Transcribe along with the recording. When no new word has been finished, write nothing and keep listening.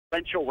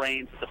torrential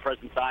rains at the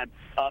present time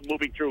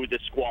moving through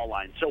this squall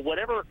line. So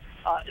whatever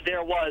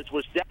there was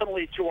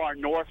definitely to our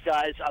north,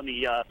 guys, on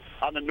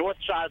the north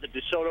side of the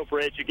DeSoto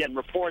Bridge. Again,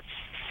 reports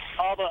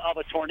of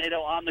a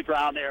tornado on the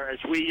ground there. As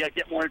we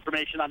get more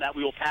information on that,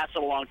 we will pass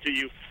it along to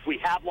you. We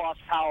have lost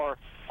power,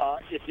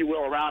 if you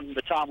will, around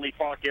the Tom Lee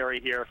Park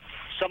area here.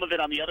 Some of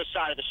it on the other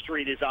side of the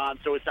street is on,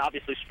 so it's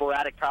obviously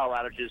sporadic power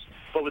outages.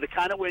 But with the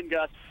kind of wind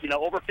gusts,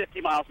 over 50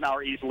 miles an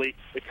hour easily,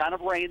 the kind of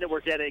rain that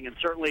we're getting, and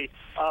certainly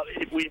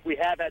if we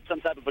have had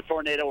some type of a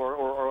tornado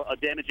or a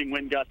damaging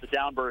wind gust, a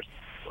downburst,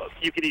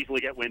 you can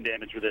easily get wind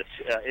damage with this,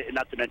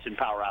 not to mention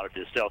power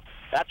outages. So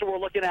that's what we're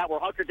looking at. We're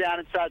hunkered down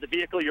inside the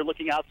vehicle. You're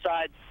looking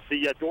outside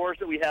the doors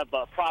that we have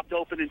propped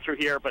open in through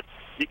here, but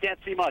you can't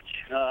see much,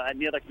 and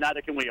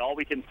neither can we. All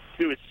we can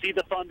do is see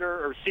the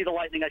thunder, or see the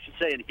lightning, I should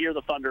say, and hear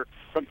the thunder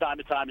from time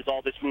to time as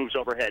all this moves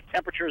overhead.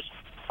 Temperatures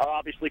are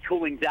obviously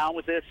cooling down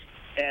with this,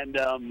 and,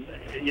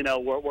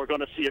 we're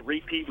going to see a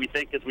repeat, we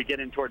think, as we get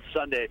in towards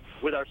Sunday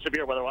with our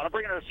severe weather. I want to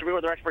bring in our severe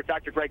weather expert,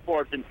 Dr. Greg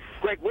Forbes. And,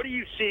 Greg, what are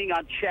you seeing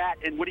on chat,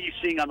 and what are you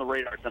seeing on the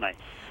radar tonight?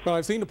 Well,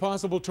 I've seen a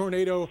possible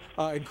tornado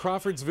in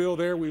Crawfordsville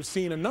there. We've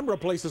seen a number of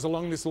places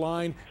along this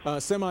line,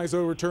 semis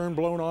overturned,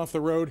 blown off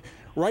the road.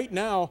 Right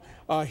now,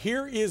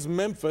 here is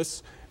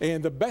Memphis,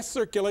 and the best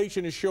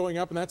circulation is showing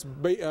up, and that's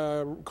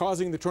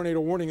causing the tornado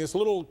warning. This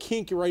little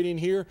kink right in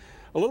here,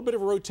 a little bit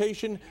of a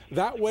rotation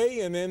that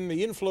way, and then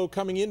the inflow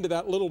coming into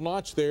that little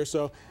notch there.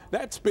 So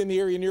that's been the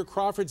area near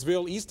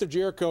Crawfordsville, east of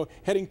Jericho,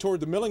 heading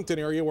toward the Millington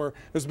area, where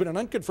there's been an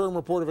unconfirmed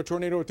report of a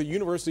tornado at the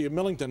University of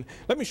Millington.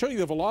 Let me show you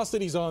the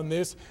velocities on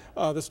this,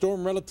 the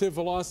storm relative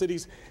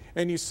velocities.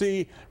 And you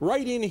see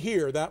right in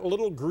here, that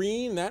little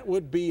green, that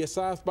would be a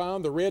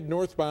southbound, the red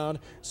northbound.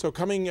 So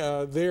coming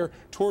there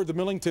toward the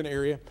Millington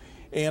area.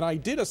 And I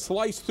did a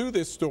slice through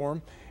this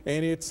storm,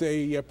 and it's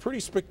a pretty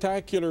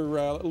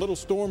spectacular little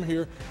storm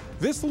here.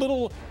 This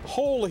little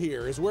hole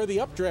here is where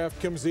the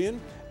updraft comes in.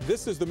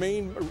 This is the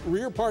main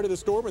rear part of the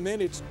storm, and then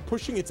it's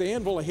pushing its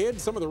anvil ahead.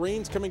 Some of the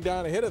rain's coming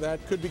down ahead of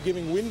that, could be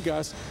giving wind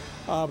gusts.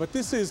 But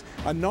this is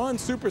a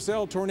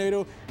non-supercell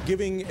tornado,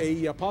 giving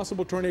a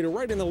possible tornado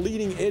right in the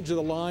leading edge of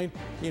the line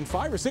in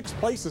 5 or 6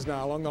 places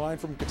now along the line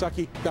from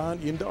Kentucky down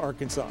into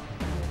Arkansas.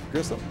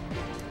 Grissom.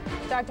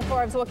 Dr.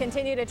 Forbes will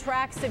continue to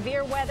track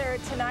severe weather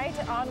tonight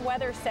on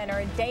Weather Center.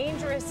 A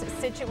dangerous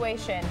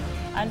situation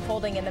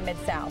unfolding in the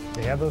Mid-South.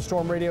 They have those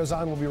storm radios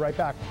on. We'll be right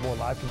back with more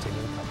live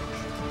continuing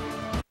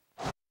coverage.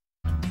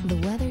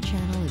 The Weather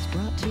Channel is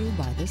brought to you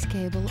by this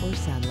cable or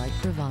satellite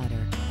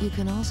provider. You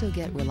can also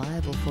get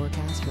reliable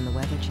forecasts from the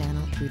Weather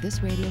Channel through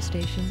this radio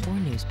station or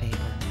newspaper.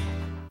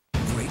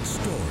 Great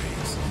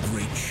stories,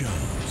 great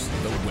shows.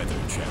 The Weather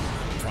Channel,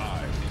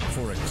 primed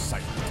for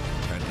excitement.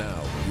 And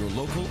now, your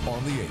local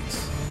on the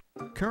 8s.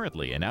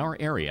 Currently in our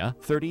area,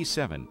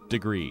 37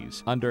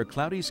 degrees under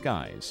cloudy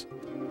skies.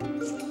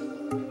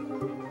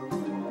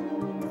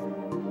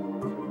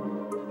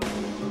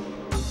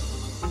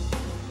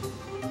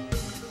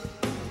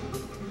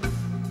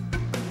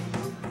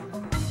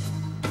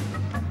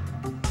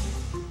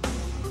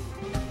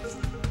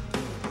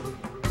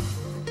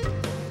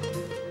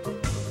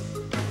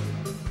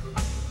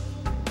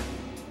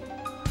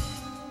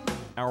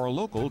 Our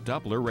local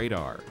Doppler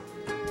radar.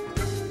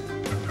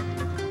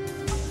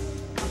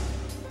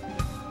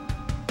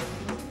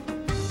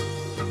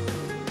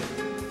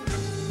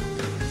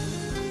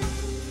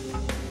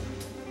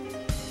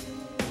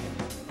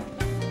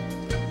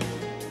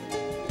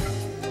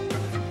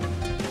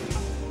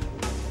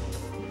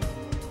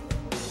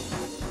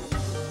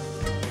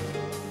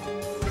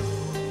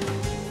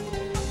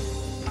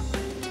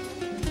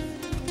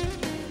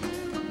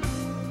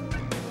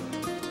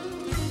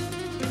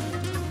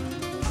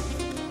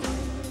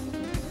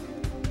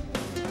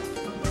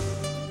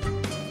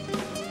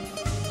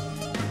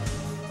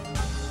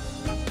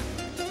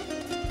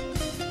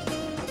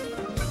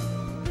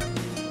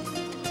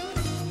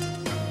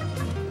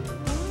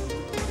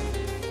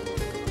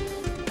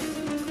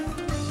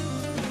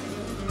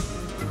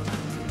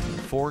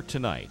 For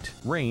tonight,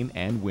 rain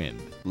and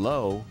wind.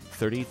 Low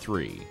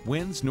 33.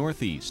 Winds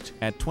northeast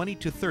at 20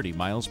 to 30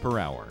 miles per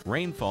hour.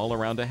 Rainfall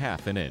around a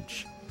 ½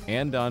 inch.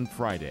 And on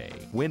Friday,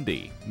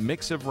 windy,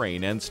 mix of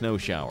rain and snow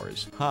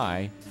showers.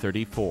 High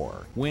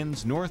 34.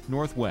 Winds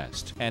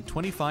north-northwest at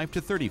 25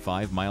 to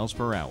 35 miles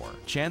per hour.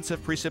 Chance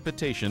of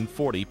precipitation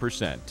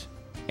 40%.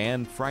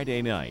 And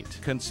Friday night,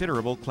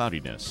 considerable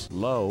cloudiness,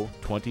 low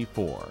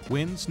 24.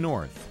 Winds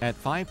north at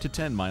 5 to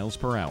 10 miles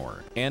per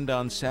hour. And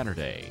on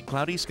Saturday,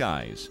 cloudy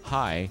skies,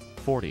 high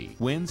 40.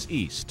 Winds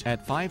east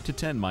at 5 to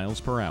 10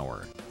 miles per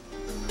hour.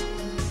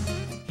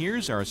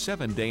 Here's our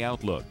 7-day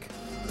outlook.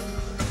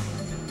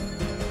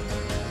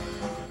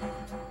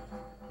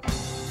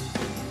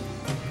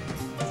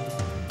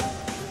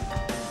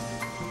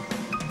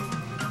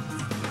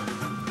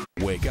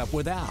 Wake up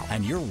with Al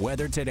and your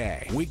weather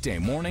today. Weekday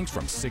mornings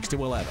from 6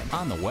 to 11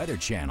 on the Weather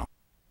Channel.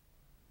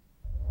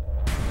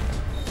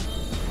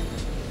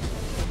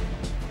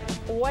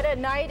 What a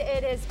night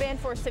it has been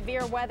for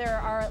severe weather.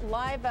 Our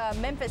live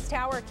Memphis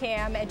tower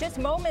cam, and just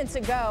moments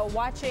ago,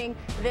 watching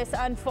this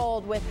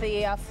unfold with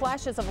the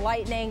flashes of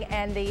lightning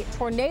and the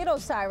tornado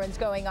sirens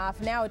going off.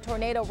 Now a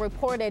tornado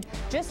reported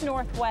just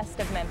northwest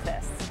of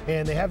Memphis.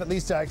 And they have at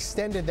least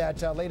extended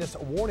that latest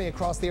warning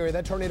across the area.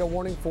 That tornado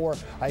warning for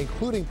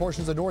including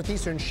portions of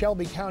northeastern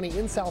Shelby County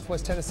in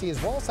southwest Tennessee,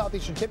 as well as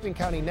southeastern Tipton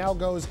County, now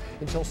goes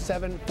until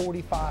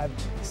 7:45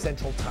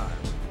 Central Time.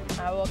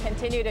 We'll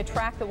continue to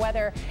track the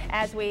weather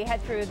as we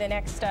head through the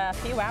next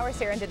few hours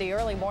here into the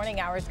early morning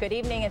hours. Good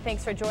evening, and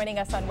thanks for joining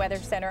us on Weather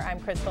Center.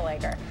 I'm Crystal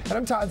Ager. And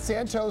I'm Todd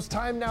Santos.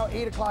 Time now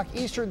 8 o'clock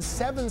Eastern,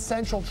 7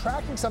 Central.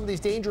 Tracking some of these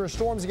dangerous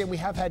storms. Again, we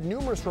have had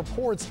numerous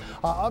reports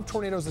of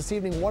tornadoes this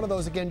evening. One of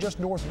those, again, just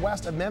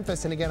northwest of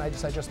Memphis. And again, I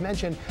just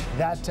mentioned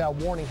that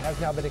warning has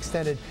now been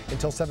extended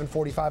until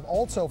 7:45.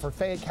 Also for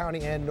Fayette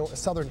County and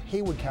southern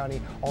Haywood County,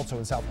 also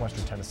in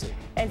southwestern Tennessee.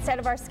 Instead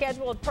of our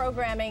scheduled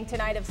programming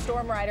tonight of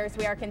Storm Riders,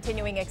 we are continuing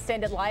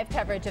extended live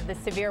coverage of the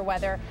severe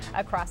weather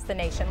across the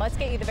nation. Let's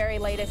get you the very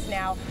latest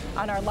now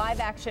on our live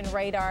action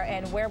radar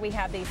and where we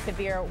have these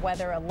severe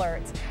weather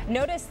alerts.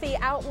 Notice the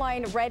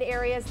outlined red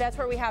areas. That's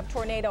where we have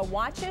tornado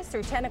watches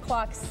through 10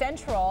 o'clock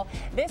Central.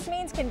 This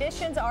means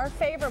conditions are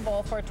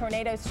favorable for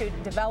tornadoes to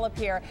develop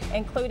here,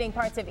 including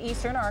parts of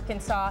eastern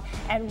Arkansas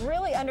and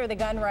really under the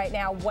gun right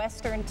now,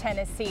 western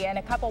Tennessee. And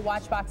a couple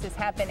watch boxes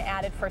have been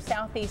added for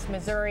southeast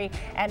Missouri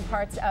and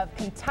parts of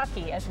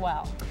Kentucky as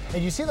well.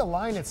 And you see the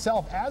line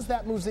itself as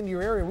that moves into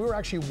your area. We were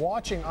actually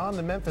watching on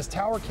the Memphis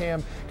tower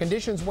cam.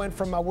 Conditions went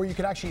from where you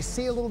could actually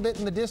see a little bit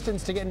in the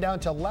distance to getting down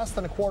to less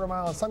than a quarter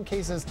mile. In some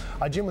cases,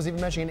 Jim was even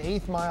mentioning an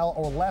eighth mile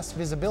or less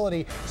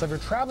visibility. So if you're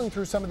traveling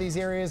through some of these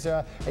areas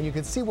and you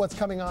can see what's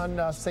coming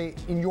on, say,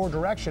 in your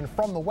direction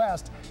from the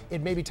west,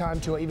 it may be time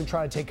to even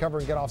try to take cover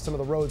and get off some of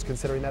the roads,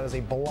 considering that is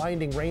a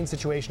blinding rain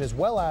situation, as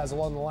well as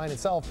along the line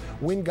itself,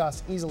 wind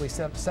gusts easily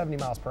 70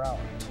 miles per hour.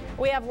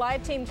 We have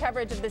live team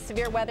coverage of the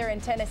severe weather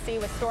in Tennessee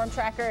with storm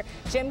tracker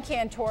Jim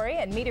Cantore,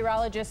 and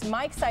meteorologist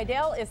Mike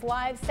Seidel is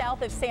live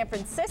south of San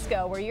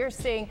Francisco, where you're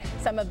seeing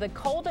some of the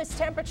coldest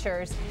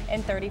temperatures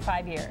in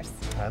 35 years.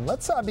 And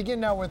let's begin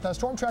now with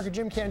storm tracker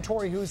Jim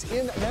Cantore, who's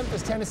in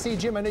Memphis, Tennessee.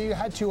 Jim, I know you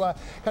had to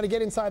kind of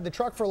get inside the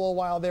truck for a little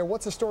while there.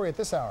 What's the story at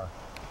this hour?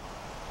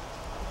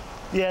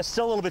 Yeah,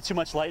 still a little bit too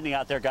much lightning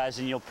out there, guys,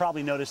 and you'll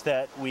probably notice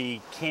that we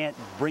can't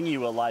bring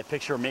you a live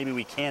picture, or maybe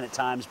we can at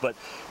times, but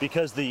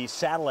because the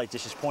satellite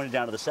dish is pointed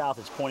down to the south,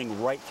 it's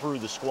pointing right through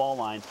the squall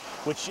line,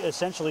 which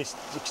essentially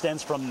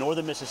extends from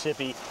northern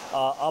Mississippi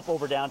up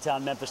over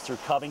downtown Memphis through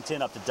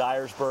Covington up to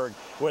Dyersburg,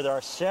 where there are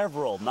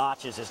several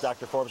notches, as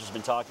Dr. Forbes has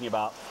been talking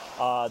about,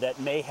 that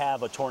may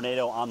have a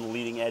tornado on the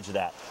leading edge of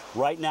that.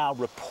 Right now,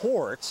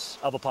 reports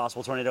of a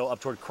possible tornado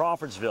up toward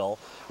Crawfordsville,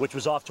 which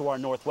was off to our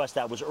northwest,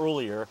 that was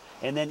earlier,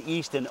 and then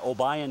east in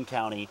Obion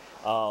County,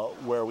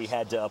 where we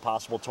had a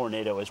possible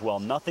tornado as well.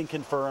 Nothing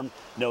confirmed,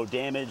 no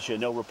damage,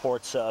 no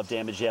reports of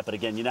damage yet. But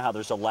again, you know how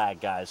there's a lag,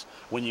 guys.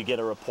 When you get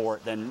a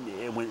report, then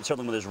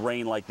certainly when there's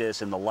rain like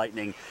this and the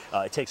lightning,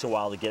 it takes a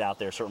while to get out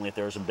there. Certainly if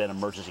there hasn't been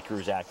emergency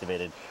crews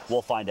activated,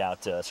 we'll find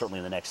out certainly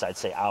in the next, I'd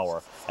say,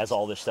 hour as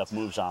all this stuff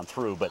moves on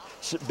through. But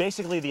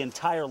basically the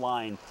entire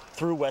line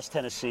through West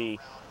Tennessee,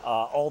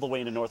 all the way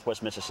into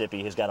northwest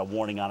Mississippi has got a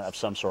warning on it of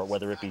some sort,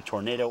 whether it be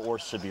tornado or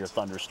severe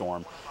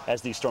thunderstorm,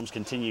 as these storms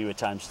continue at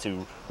times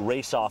to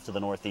race off to the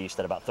northeast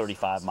at about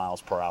 35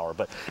 miles per hour.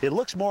 But it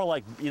looks more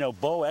like,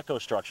 bow echo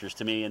structures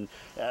to me. And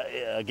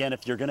again,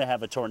 if you're going to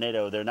have a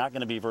tornado, they're not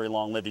going to be very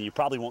long lived, and you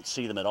probably won't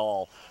see them at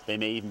all. They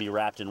may even be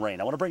wrapped in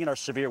rain. I want to bring in our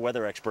severe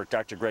weather expert,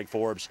 Dr. Greg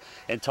Forbes,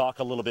 and talk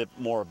a little bit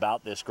more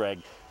about this, Greg.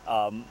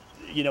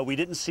 We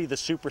didn't see the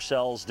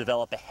supercells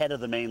develop ahead of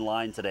the main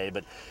line today,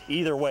 but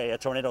either way, a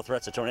tornado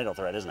threat's a tornado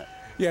threat, isn't it?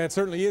 Yeah, it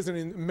certainly is, and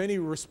in many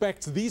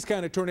respects, these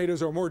kind of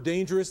tornadoes are more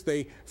dangerous.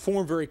 They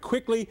form very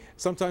quickly.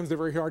 Sometimes they're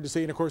very hard to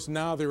see, and of course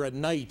now they're at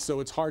night, so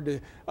it's hard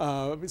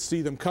to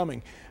see them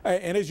coming.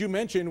 And as you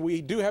mentioned,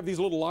 we do have these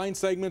little line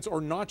segments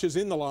or notches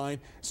in the line.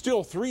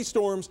 Still 3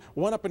 storms,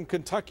 one up in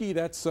Kentucky,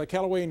 that's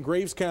Callaway and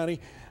Graves County.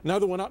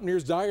 Another one up near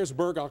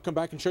Dyersburg, I'll come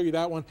back and show you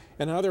that one,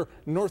 and another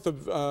north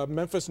of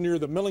Memphis near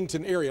the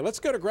Millington area. Let's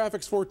go to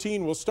graphics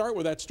 14. We'll start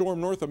with that storm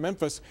north of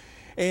Memphis.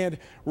 And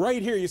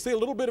right here, you see a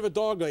little bit of a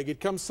dogleg. It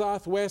comes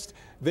southwest,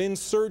 then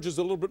surges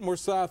a little bit more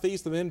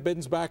southeast, and then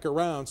bends back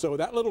around. So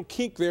that little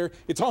kink there,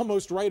 it's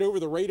almost right over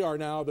the radar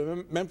now,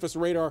 the Memphis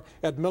radar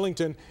at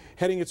Millington,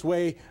 heading its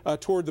way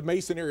toward the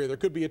Mason area. There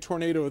could be a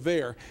tornado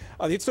there.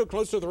 It's so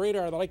close to the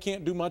radar that I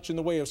can't do much in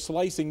the way of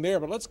slicing there.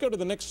 But let's go to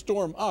the next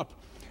storm up.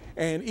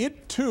 And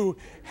it, too,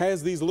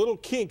 has these little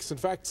kinks, in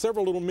fact,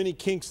 several little mini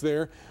kinks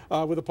there,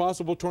 with a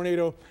possible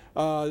tornado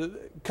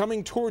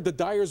coming toward the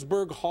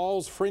Dyersburg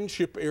Halls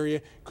Friendship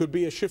area. Could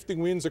be a shifting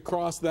winds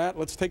across that.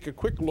 Let's take a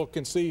quick look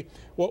and see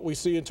what we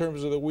see in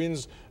terms of the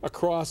winds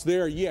across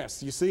there.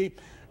 Yes, you see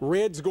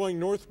red's going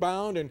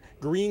northbound and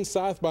green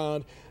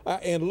southbound,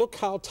 and look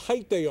how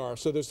tight they are.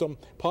 So there's some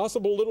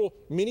possible little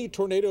mini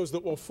tornadoes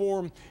that will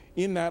form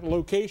in that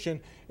location.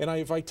 And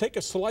if I take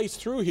a slice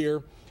through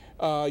here,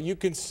 you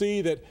can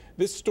see that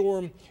this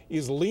storm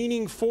is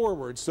leaning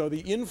forward. So the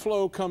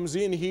inflow comes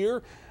in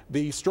here.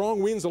 The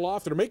strong winds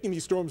aloft that are making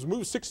these storms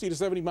move 60 to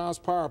 70 miles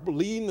per hour,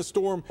 lean the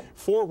storm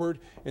forward,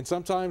 and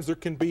sometimes there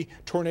can be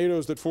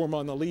tornadoes that form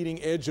on the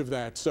leading edge of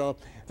that. So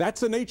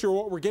that's the nature of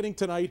what we're getting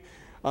tonight.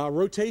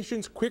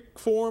 Rotations, quick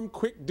form,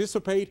 quick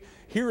dissipate.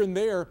 Here and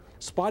there,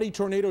 spotty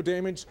tornado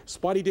damage,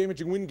 spotty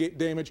damage and wind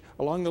damage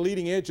along the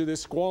leading edge of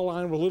this squall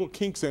line with little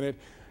kinks in it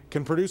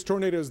can produce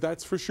tornadoes,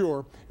 that's for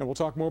sure. And we'll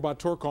talk more about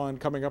Torcon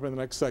coming up in the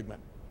next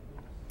segment.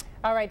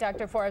 All right,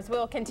 Dr. Forbes,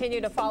 we'll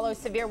continue to follow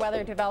severe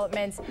weather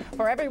developments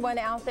for everyone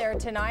out there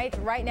tonight.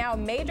 Right now,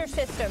 major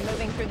system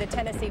moving through the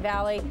Tennessee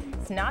Valley.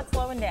 It's not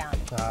slowing down.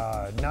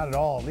 Not at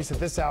all, at least at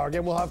this hour.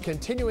 Again, we'll have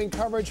continuing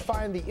coverage.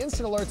 Find the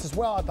instant alerts as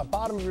well at the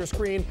bottom of your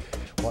screen.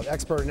 We'll have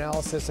expert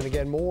analysis and,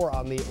 again, more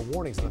on the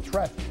warnings and the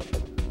threat.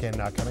 Again,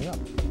 coming up.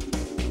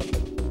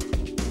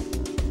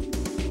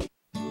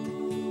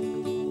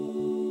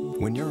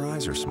 When your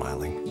eyes are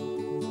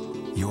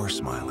smiling, you're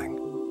smiling.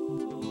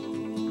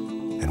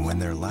 And when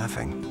they're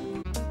laughing,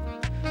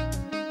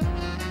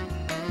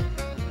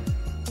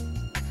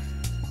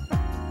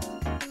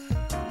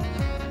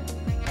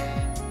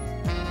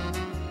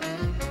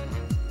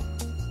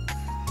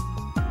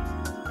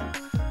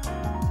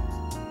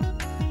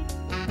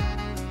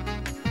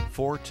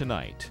 For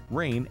tonight,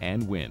 rain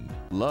and wind.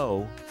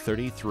 Low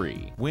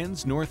 33.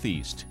 Winds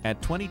northeast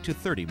at 20 to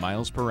 30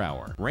 miles per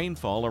hour.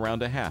 Rainfall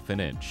around a ½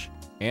 inch.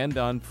 And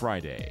on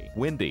Friday,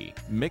 windy,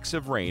 mix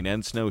of rain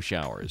and snow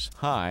showers,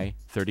 high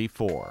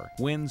 34.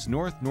 Winds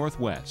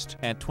north-northwest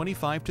at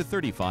 25 to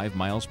 35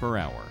 miles per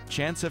hour.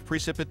 Chance of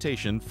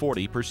precipitation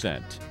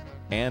 40%.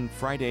 And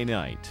Friday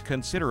night,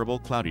 considerable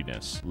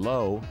cloudiness,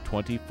 low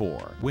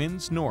 24.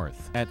 Winds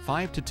north at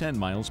 5 to 10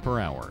 miles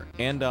per hour.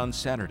 And on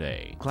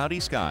Saturday,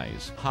 cloudy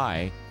skies,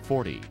 high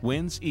 40.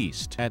 Winds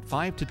east at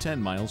 5 to 10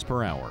 miles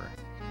per hour.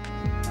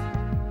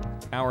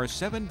 Our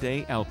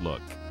 7-day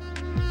outlook.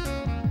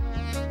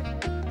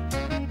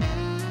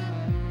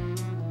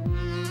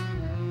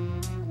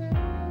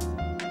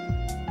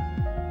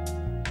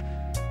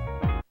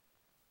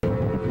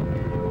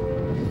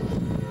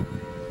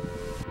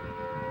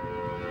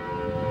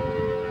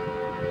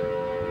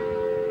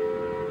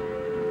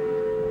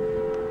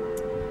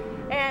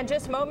 And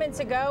just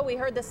moments ago, we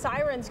heard the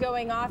sirens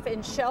going off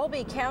in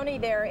Shelby County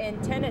there in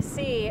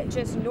Tennessee,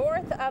 just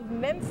north of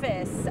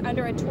Memphis,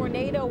 under a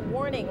tornado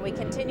warning. We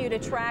continue to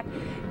track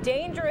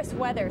dangerous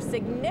weather,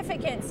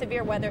 significant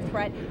severe weather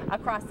threat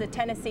across the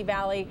Tennessee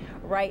Valley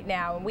right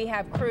now. And we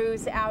have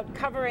crews out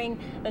covering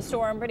the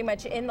storm pretty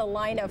much in the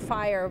line of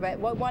fire. But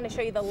we want to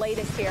show you the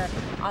latest here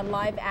on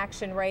live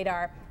action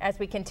radar as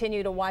we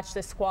continue to watch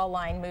the squall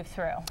line move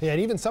through. Yeah,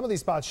 and even some of these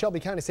spots,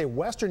 Shelby County, say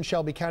western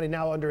Shelby County,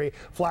 now under a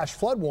flash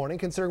flood warning,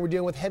 considering we're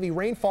dealing with heavy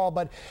rainfall,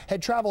 but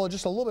had traveled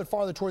just a little bit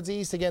farther towards the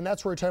east. Again,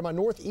 that's where we're talking about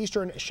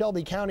northeastern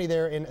Shelby County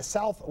there in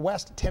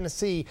southwest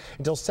Tennessee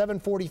until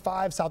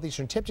 7:45.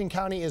 Southeastern Tipton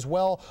County as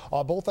well,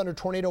 both under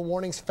tornado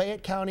warnings.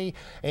 Fayette County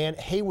and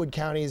Haywood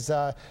counties,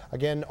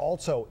 again,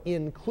 also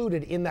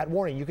included in that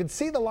warning. You can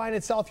see the line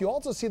itself. You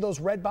also see those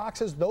red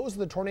boxes. Those are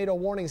the tornado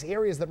warnings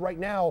areas that right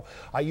now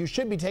you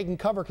should be taking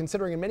cover,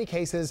 considering in many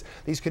cases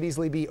these could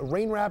easily be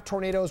rain-wrapped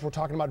tornadoes. We're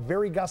talking about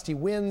very gusty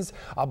winds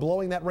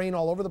blowing that rain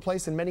all over the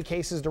place, in many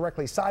cases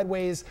directly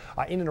sideways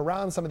in and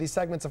around some of these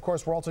segments. Of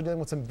course, we're also dealing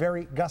with some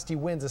very gusty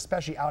winds,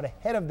 especially out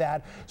ahead of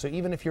that. So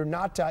even if you're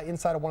not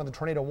inside of one of the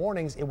tornado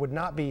warnings, it would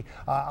not be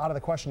out of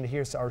the question to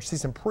hear or see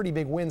some pretty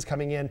big winds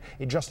coming in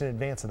just in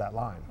advance of that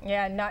line.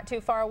 Yeah, not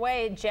too far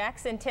away,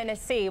 Jackson,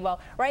 Tennessee. Well,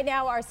 right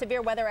now our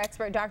severe weather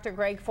expert, Dr.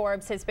 Greg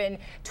Forbes, has been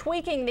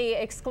tweaking the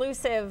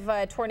exclusive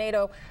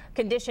tornado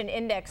condition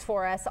index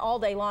for us all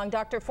day long.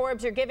 Dr.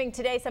 Forbes, you're giving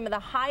today some of the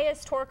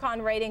highest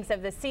Torcon ratings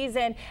of the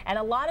season and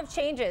a lot of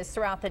changes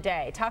throughout the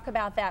day. Talk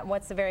about that and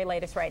what's the very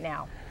latest right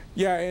now.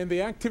 Yeah, and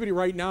the activity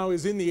right now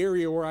is in the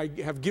area where I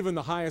have given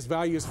the highest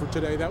values for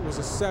today. That was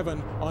a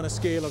 7 on a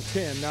scale of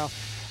 10. Now,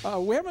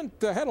 we haven't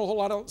had a whole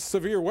lot of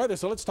severe weather,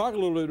 so let's talk a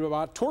little bit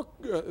about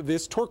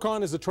this.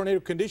 Torcon is the tornado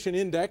condition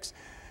index.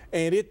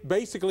 And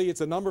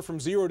it's a number from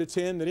 0 to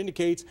 10 that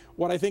indicates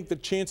what I think the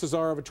chances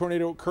are of a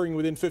tornado occurring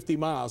within 50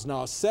 miles.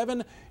 Now,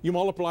 7, you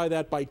multiply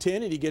that by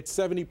 10 and you get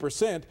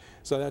 70%.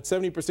 So that's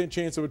 70%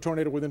 chance of a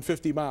tornado within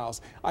 50 miles.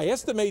 I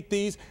estimate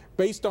these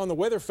based on the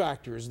weather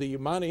factors, the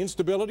amount of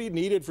instability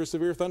needed for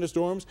severe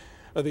thunderstorms,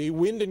 the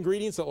wind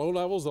ingredients at low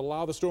levels that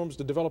allow the storms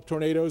to develop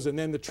tornadoes, and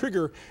then the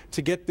trigger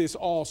to get this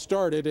all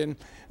started. And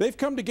they've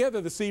come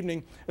together this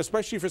evening,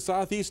 especially for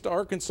southeast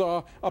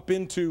Arkansas up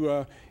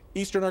into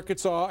eastern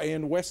Arkansas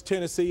and west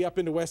Tennessee up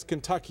into west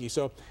Kentucky.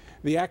 So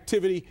The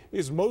activity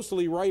is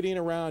mostly right in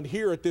around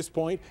here at this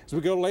point. As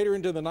we go later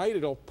into the night,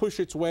 it'll push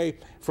its way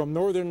from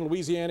northern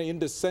Louisiana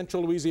into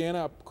central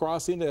Louisiana,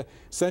 across into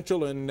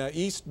central and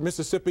east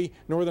Mississippi,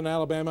 northern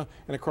Alabama,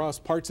 and across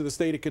parts of the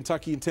state of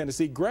Kentucky and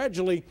Tennessee,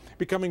 gradually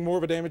becoming more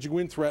of a damaging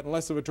wind threat and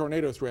less of a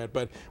tornado threat.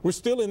 But we're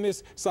still in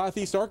this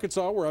southeast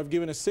Arkansas where I've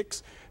given a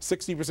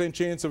 60%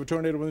 chance of a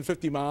tornado within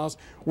 50 miles,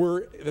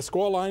 where the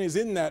squall line is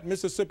in that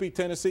Mississippi,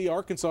 Tennessee,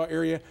 Arkansas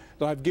area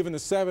that I've given the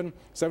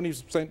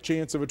 70%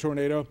 chance of a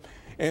tornado.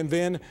 And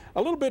then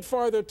a little bit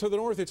farther to the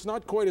north, it's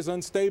not quite as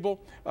unstable.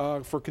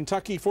 For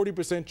Kentucky,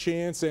 40%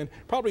 chance, and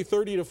probably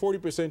 30 to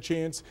 40%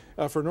 chance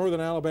for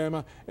northern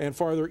Alabama and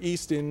farther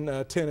east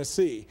in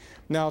Tennessee.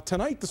 Now,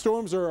 tonight the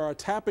storms are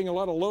tapping a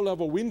lot of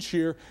low-level wind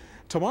shear.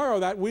 Tomorrow,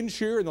 that wind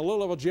shear and the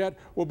low-level jet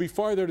will be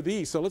farther to the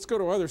east. So let's go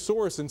to our other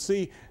source and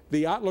see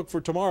the outlook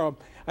for tomorrow.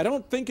 I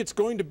don't think it's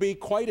going to be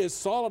quite as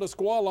solid a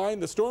squall line.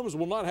 The storms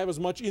will not have as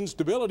much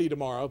instability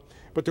tomorrow,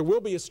 but there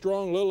will be a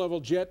strong low-level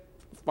jet,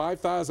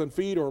 5,000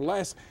 feet or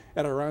less,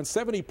 at around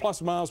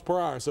 70+ miles per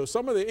hour. So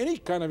some of any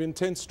kind of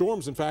intense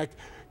storms, in fact,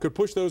 could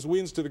push those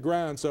winds to the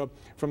ground. So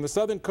from the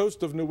southern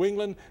coast of New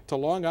England to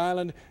Long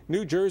Island,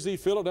 New Jersey,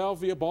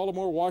 Philadelphia,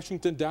 Baltimore,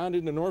 Washington, down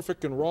into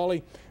Norfolk and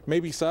Raleigh,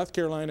 maybe South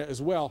Carolina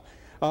as well.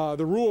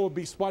 The rule will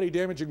be spotty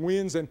damaging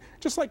winds, and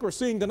just like we're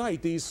seeing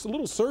tonight, these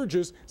little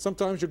surges,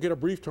 sometimes you'll get a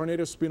brief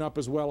tornado spin up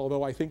as well,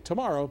 although I think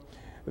tomorrow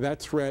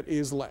that threat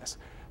is less.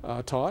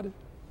 Todd?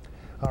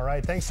 All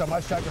right, thanks so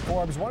much, Dr.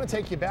 Forbes. I want to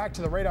take you back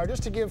to the radar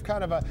just to give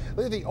kind of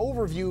the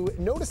overview.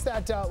 Notice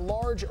that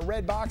large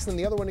red box and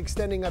the other one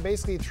extending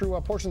basically through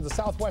portions of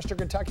southwestern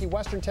Kentucky,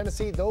 western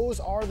Tennessee. Those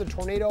are the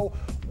tornado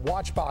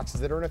watch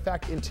boxes that are in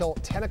effect until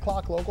 10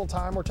 o'clock local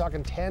time. We're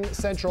talking 10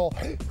 central.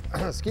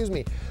 Excuse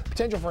me.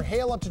 Potential for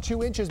hail up to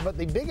 2 inches, but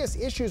the biggest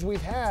issues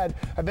we've had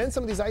have been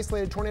some of these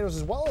isolated tornadoes,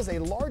 as well as a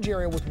large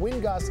area with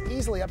wind gusts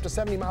easily up to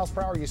 70 miles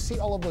per hour. You see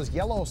all of those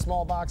yellow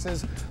small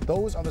boxes.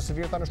 Those are the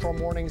severe thunderstorm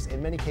warnings,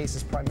 in many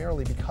cases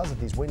primarily because of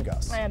these wind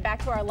gusts. And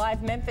back to our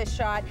live Memphis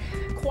shot.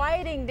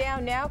 Quieting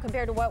down now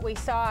compared to what we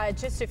saw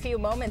just a few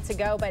moments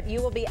ago, but you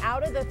will be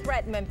out of the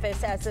threat,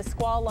 Memphis, as the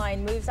squall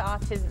line moves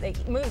off to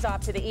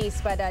the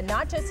east. But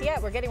not just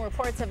yet. We're getting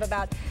reports of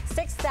about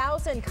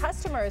 6,000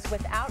 customers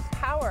without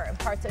power in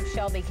parts of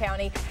Shelby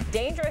County.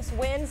 Dangerous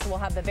winds. We'll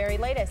have the very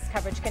latest.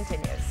 Coverage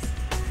continues.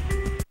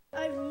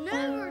 I've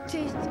never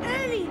tasted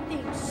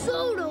anything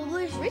so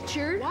delicious.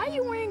 Richard, why are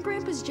you wearing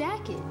Grandpa's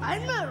jacket?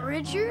 I'm not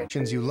Richard.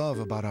 You love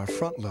about our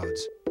front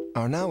loads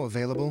are now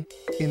available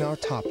in our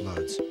top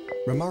loads.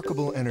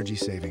 Remarkable energy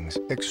savings,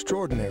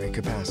 extraordinary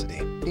capacity.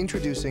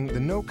 Introducing the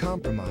no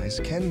compromise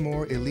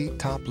Kenmore Elite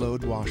Top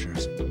Load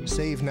Washers.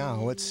 Save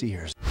now at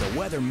Sears. The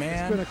weather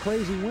man. It's been a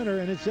crazy winter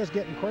and it's just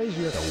getting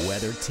crazier. The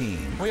weather team.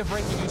 We have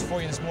breaking news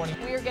for you this morning.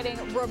 We are getting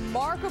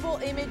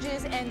remarkable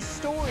images and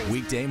stories.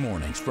 Weekday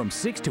mornings from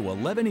 6 to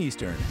 11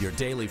 Eastern. Your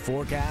daily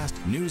forecast,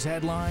 news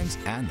headlines,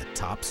 and the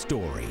top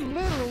story.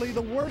 Literally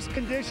the worst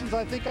conditions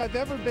I think I've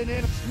ever been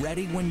in.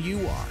 Ready when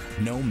you are,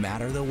 no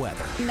matter the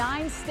weather.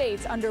 9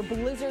 states under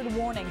blizzard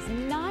warnings.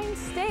 9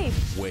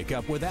 states. Wake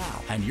up with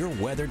Al and your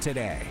weather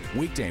today.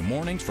 Weekday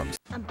mornings from...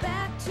 I'm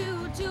back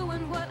to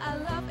doing what I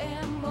love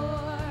and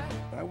more.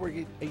 I work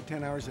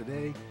 8-10 hours a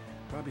day.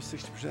 Probably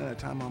 60% of the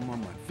time I'm on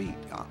my feet.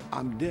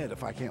 I'm dead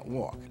if I can't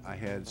walk. I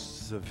had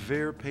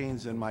severe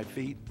pains in my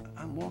feet.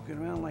 I'm walking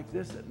around like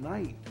this at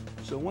night.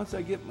 So once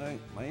I get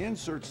my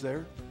inserts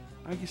there,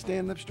 I can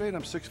stand up straight.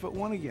 I'm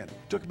 6'1" again.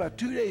 It took about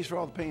 2 days for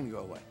all the pain to go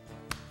away.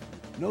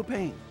 No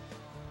pain.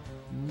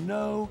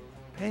 No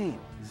pain.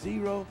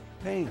 Zero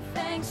pain.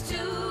 Thanks to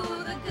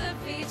the Good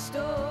Feet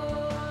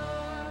store.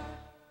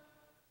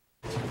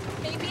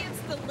 Maybe it's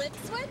the lid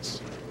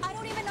switch? I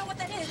don't even know what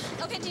that is.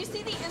 Okay, do you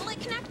see the inlet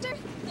connector?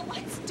 The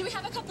lights? Do we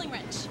have a coupling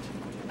wrench?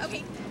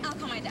 Okay, I'll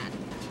call my dad.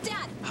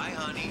 Dad! Hi,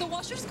 honey. The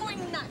washer's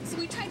going nuts.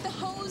 We tried the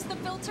hose, the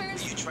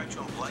filters. You tried to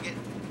unplug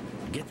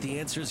it? Get the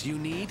answers you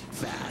need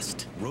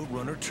fast.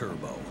 Roadrunner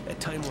Turbo. At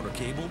Time Warner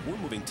Cable, we're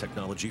moving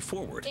technology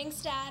forward.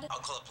 Thanks, Dad. I'll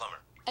call a plumber.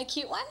 A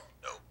cute one?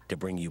 No. To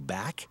bring you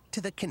back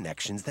to the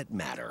connections that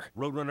matter.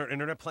 Roadrunner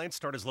internet plans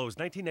start as low as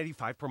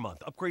 $19.95 per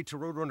month. Upgrade to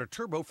Roadrunner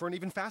Turbo for an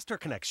even faster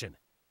connection.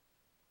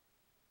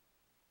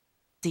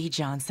 C.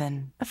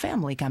 Johnson, a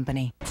family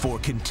company. For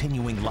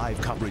continuing live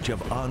coverage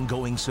of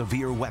ongoing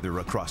severe weather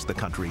across the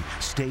country,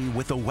 stay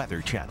with the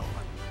Weather Channel.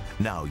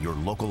 Now your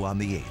local on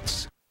the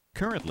 8s.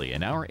 Currently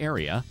in our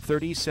area,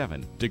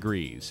 37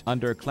 degrees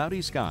under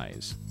cloudy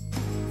skies.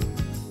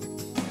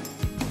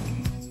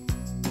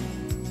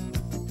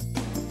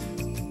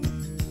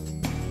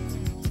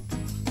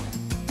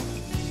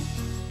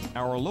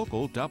 Our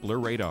local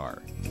Doppler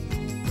radar.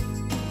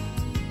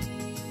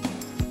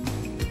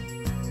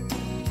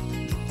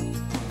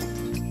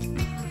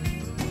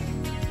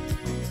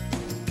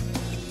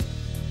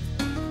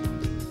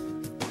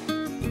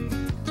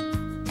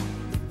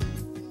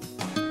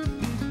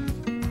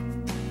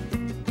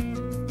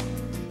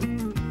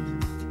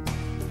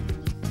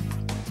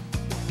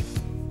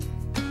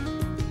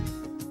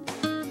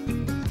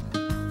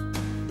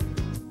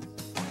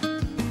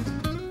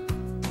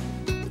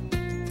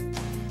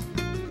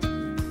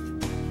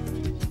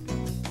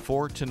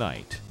 34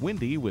 tonight.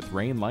 Windy with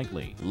rain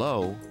likely.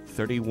 Low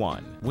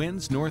 31.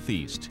 Winds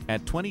northeast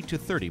at 20 to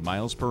 30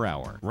 miles per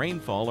hour.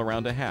 Rainfall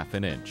around a half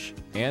an inch.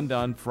 And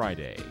on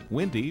Friday,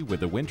 windy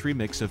with a wintry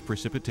mix of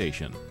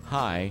precipitation.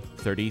 High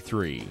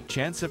 33.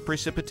 Chance of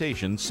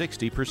precipitation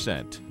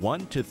 60%.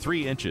 1 to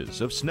 3 inches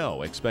of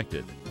snow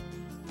expected.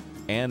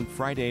 And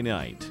Friday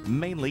night,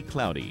 mainly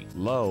cloudy.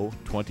 Low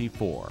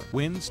 24.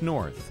 Winds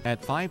north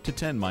at 5 to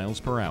 10 miles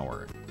per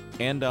hour.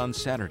 And on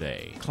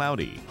Saturday,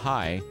 cloudy.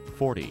 High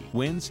 40.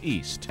 Winds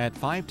east at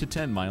 5 to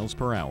 10 miles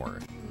per hour.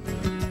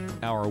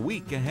 Our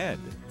week ahead.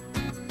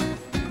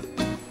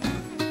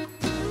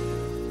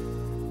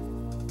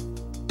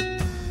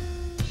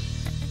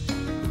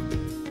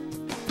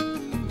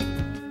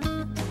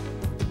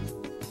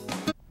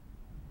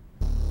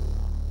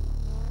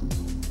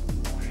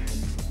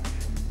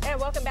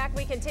 Welcome back.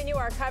 We continue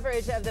our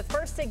coverage of the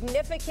first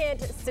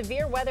significant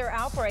severe weather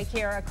outbreak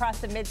here across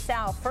the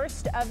Mid-South,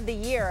 first of the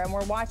year. And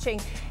we're watching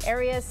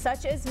areas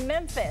such as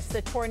Memphis.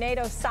 The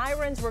tornado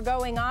sirens were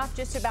going off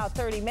just about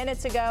 30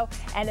 minutes ago,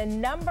 and a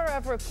number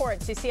of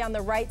reports you see on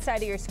the right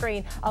side of your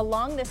screen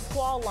along the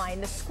squall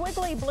line. The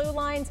squiggly blue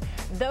lines,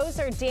 those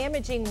are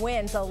damaging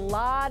winds. A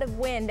lot of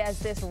wind as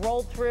this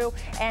rolled through,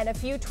 and a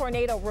few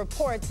tornado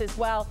reports as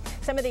well.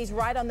 Some of these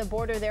right on the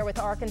border there with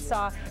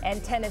Arkansas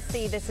and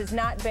Tennessee. This has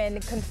not been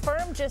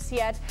confirmed just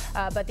yet,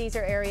 but these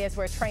are areas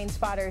where train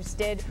spotters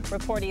did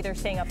report either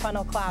seeing a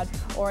funnel cloud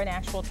or an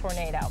actual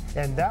tornado.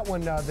 And that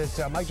one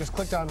that Mike just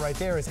clicked on right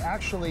there is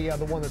actually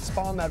the one that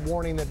spawned that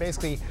warning, that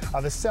basically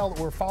the cell that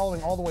we're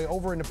following all the way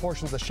over into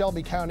portions of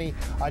Shelby County,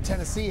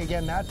 Tennessee.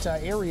 Again, that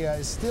area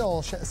is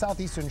still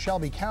southeastern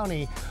Shelby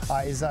County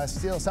is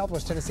still,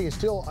 southwest Tennessee is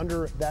still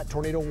under that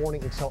tornado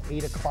warning until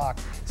 8 o'clock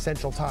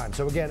Central Time.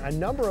 So again, a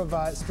number of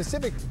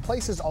specific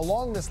places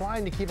along this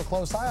line to keep a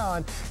close eye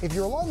on. If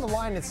you're along the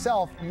line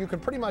itself, you can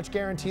pretty much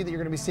guarantee that you're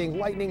going to be seeing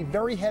lightning,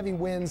 very heavy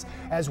winds,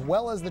 as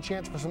well as the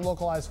chance for some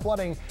localized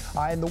flooding.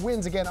 And the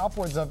winds, again,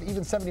 upwards of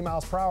even 70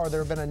 miles per hour. There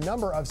have been a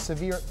number of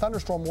severe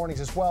thunderstorm warnings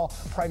as well,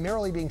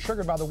 primarily being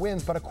triggered by the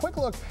winds. But a quick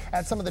look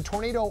at some of the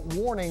tornado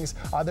warnings.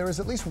 There is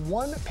at least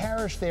one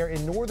parish there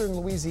in northern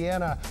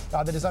Louisiana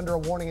that is under a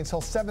warning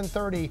until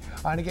 7:30.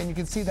 And again, you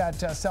can see that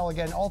cell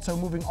again also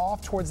moving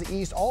off towards the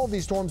east. All of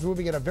these storms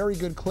moving at a very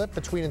good clip,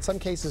 between in some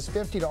cases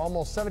 50 to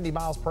almost 70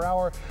 miles per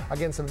hour.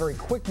 Again, some very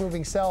quick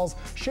moving cells.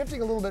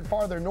 Shifting a little bit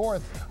farther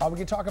north, we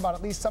can talk about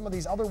at least some of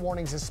these other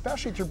warnings,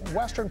 especially through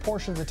western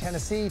portions of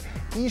Tennessee,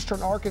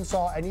 eastern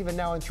Arkansas, and even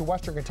now into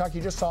western Kentucky.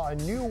 You just saw a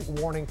new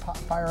warning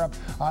fire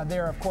up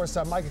there. Of course,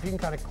 Mike, if you can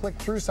kind of click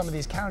through some of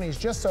these counties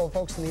just so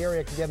folks in the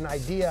area can get an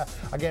idea.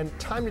 Again,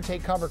 time to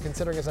take cover,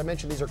 considering, as I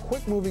mentioned, these are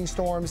quick moving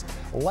storms,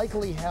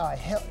 likely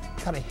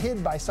kind of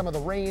hid by some of the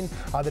rain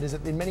that is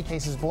in many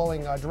cases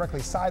blowing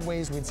directly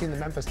sideways. We'd seen the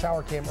Memphis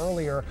tower cam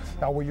earlier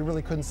where you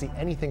really couldn't see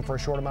anything for a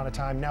short amount of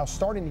time. Now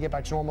starting to get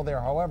back to normal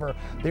there. However,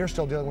 they're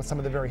still dealing with some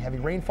of the very heavy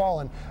rainfall.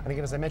 And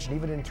again, as I mentioned,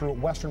 even in through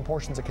western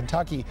portions of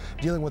Kentucky,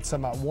 dealing with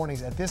some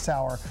warnings at this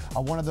hour.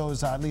 One of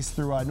those, at least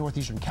through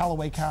northeastern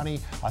Callaway County,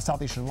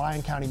 southeastern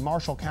Lyon County,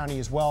 Marshall County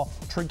as well,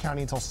 Trigg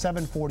County until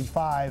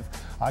 7:45.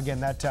 Again,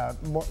 that the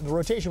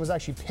rotation was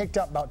actually picked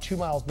up about 2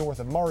 miles north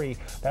of Murray.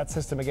 That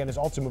system, again, is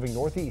also moving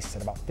northeast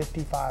at about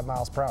 55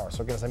 miles per hour.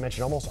 So again, as I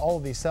mentioned, almost all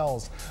of these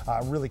cells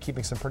really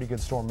keeping some pretty good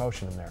storm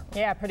motion in there.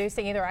 Yeah,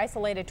 producing either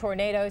isolated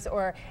tornadoes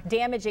or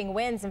damaging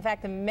winds. In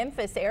fact, the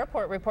Memphis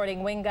airport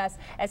reporting wind gusts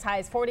as high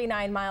as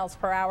 49 miles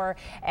per hour.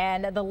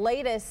 And the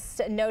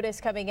latest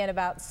notice coming in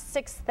about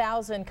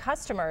 6,000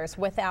 customers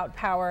without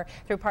power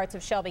through parts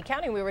of Shelby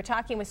County. We were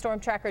talking with Storm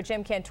Tracker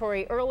Jim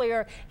Cantore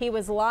earlier. He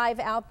was live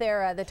out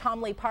there, the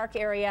Tomley Park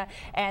area,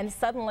 and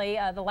suddenly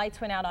the lights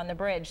went out on the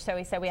bridge. So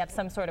he said we have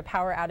some sort of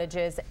power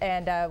outages,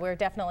 and we're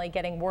definitely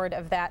getting word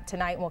of that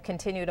tonight. We'll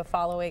continue to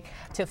follow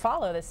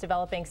this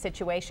developing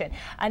situation.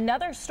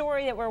 Another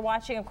story that we're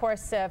watching, of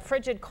course,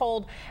 frigid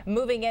cold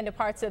moving into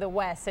parts of the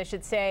west. I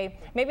should say,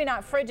 maybe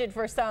not frigid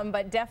for some,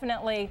 but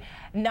definitely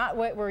not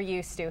what we're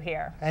used to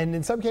here. And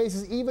in some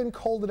cases, even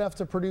cold enough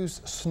to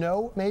produce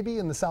snow, maybe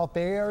in the South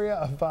Bay area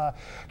of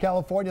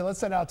California. Let's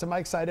send out to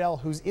Mike Seidel,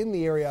 who's in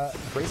the area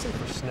bracing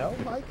for snow.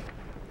 Mike?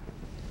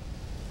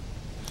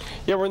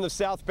 Yeah, we're in the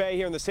South Bay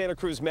here in the Santa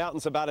Cruz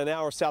Mountains, about an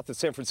hour south of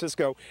San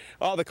Francisco.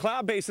 The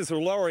cloud bases are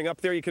lowering.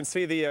 Up there you can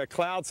see the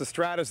clouds, the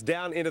stratus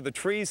down into the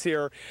trees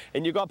here,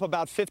 and you go up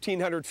about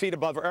 1,500 feet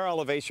above our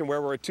elevation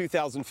where we're at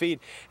 2,000 feet,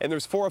 and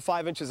there's 4 or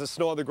 5 inches of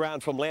snow on the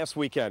ground from last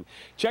weekend.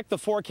 Check the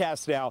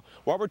forecast now.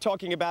 What we're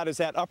talking about is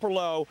that upper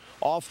low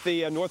off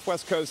the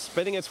northwest coast,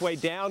 spinning its way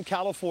down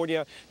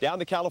California, down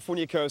the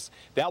California coast.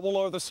 That will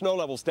lower the snow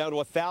levels down to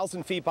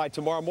 1,000 feet by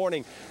tomorrow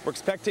morning. We're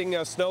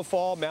expecting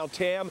snowfall, Mount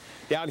Tam,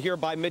 down here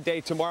by midday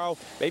tomorrow,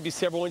 maybe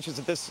several inches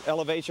at this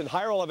elevation,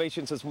 higher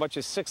elevations as much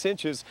as 6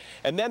 inches.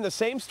 And then the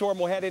same storm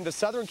will head into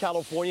Southern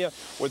California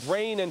with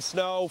rain and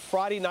snow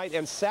Friday night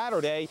and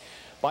Saturday.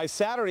 By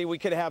Saturday, we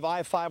could have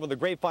I-5 on the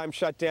Grapevine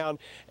shut down.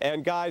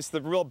 And guys,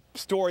 the real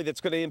story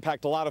that's going to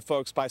impact a lot of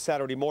folks by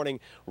Saturday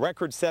morning,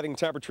 record-setting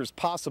temperatures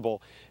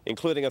possible,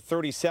 including a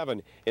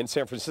 37 in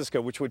San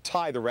Francisco, which would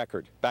tie the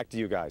record. Back to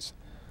you guys.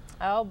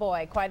 Oh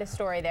boy, quite a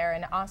story there,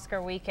 an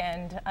Oscar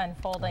weekend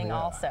unfolding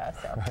also.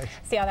 So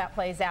see how that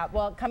plays out.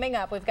 Well, coming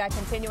up, we've got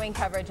continuing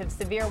coverage of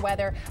severe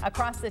weather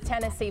across the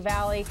Tennessee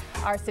Valley.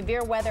 Our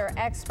severe weather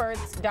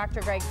experts,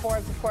 Dr. Greg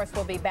Forbes, of course,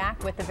 will be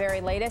back with the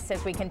very latest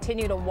as we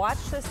continue to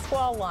watch the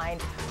squall line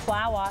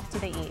plow off to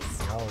the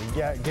east. Oh,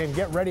 yeah, again,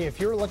 get ready.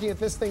 If you're looking at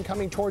this thing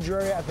coming towards your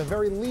area, at the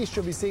very least,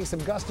 you'll be seeing some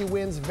gusty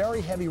winds,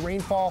 very heavy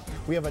rainfall.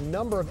 We have a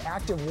number of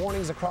active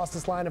warnings across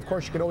this line. Of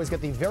course, you can always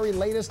get the very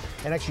latest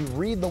and actually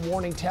read the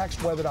warning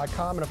text,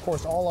 weather.com, and of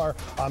course, all our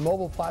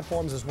mobile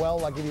platforms as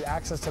well. I'll give you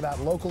access to that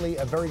locally.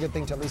 A very good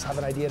thing to at least have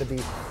an idea to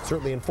be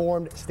certainly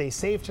informed. Stay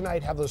safe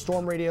tonight. Have those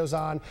storm radios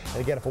on.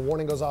 And again, if a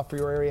warning goes off for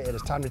your area, it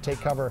is time to take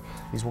cover.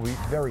 These will be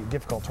very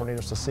difficult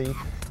tornadoes to see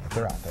if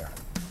they're out there.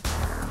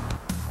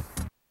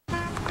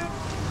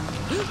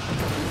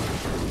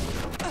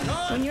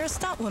 When you're a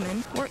stunt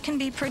woman, work can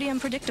be pretty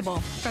unpredictable,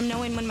 from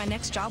knowing when my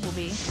next job will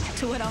be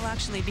to what I'll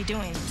actually be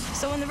doing.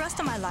 So in the rest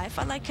of my life,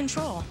 I like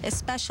control,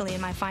 especially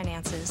in my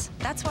finances.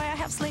 That's why I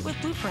have Slate with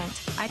Blueprint.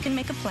 I can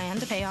make a plan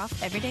to pay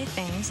off everyday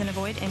things and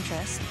avoid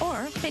interest,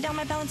 or pay down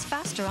my balance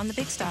faster on the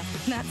big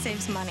stuff. That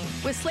saves money.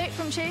 With Slate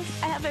from Chase,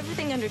 I have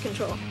everything under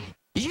control.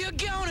 You're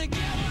gonna get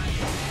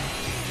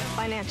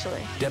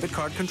Financially. Debit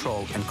card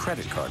control and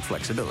credit card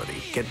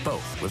flexibility. Get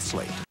both with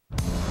Slate.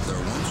 There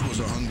once was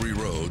a hungry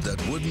road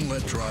that wouldn't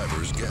let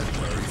drivers get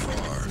very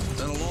far.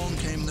 Then along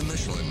came the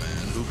Michelin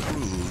Man, who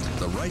proved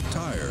the right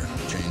tire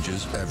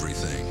changes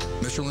everything.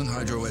 Michelin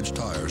Hydro Edge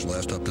tires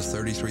last up to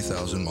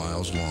 33,000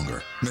 miles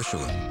longer.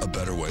 Michelin, a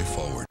better way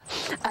forward.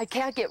 I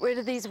can't get rid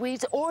of these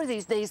weeds or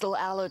these nasal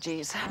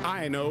allergies.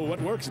 I know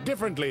what works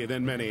differently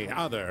than many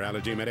other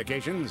allergy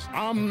medications.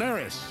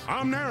 Omneris.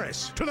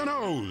 Omneris to the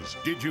nose.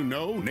 Did you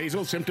know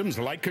nasal symptoms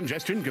like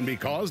congestion can be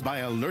caused by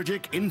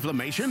allergic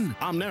inflammation?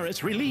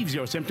 Omneris relieves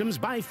your symptoms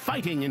by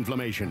fighting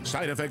inflammation.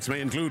 Side effects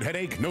may include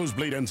headache,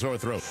 nosebleed, and sore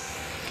throat.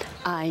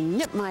 I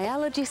nip my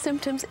allergy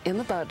symptoms in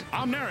the bud.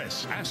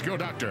 Omneris. Ask your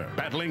doctor.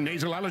 Battling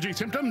nasal allergy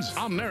symptoms?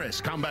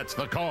 Omneris combats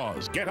the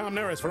cause. Get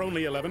Omneris for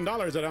only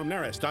 $11 at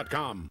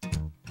omneris.com.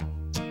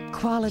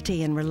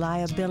 Quality and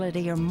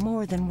reliability are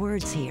more than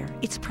words here.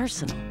 It's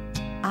personal.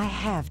 I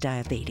have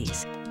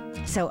diabetes,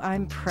 so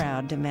I'm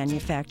proud to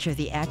manufacture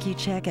the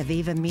Accu-Check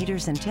Aviva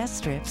meters and test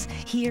strips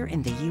here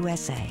in the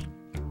USA.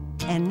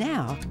 And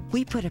now,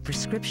 we put a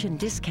prescription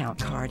discount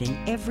card in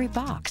every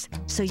box,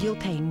 so you'll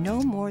pay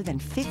no more than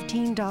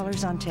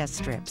 $15 on test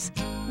strips,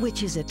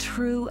 which is a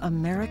true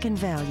American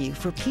value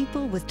for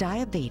people with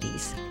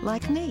diabetes,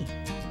 like me.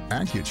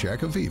 Accu-Check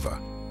Aviva,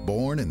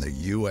 born in the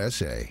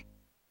USA.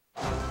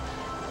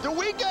 The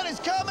weekend is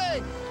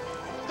coming!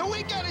 The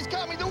weekend is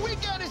coming! The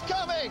weekend is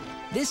coming!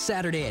 This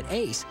Saturday at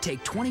Ace,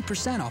 take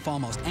 20% off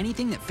almost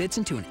anything that fits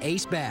into an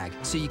Ace bag,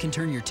 so you can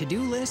turn your to-do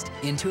list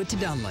into a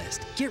to-done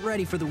list. Get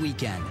ready for the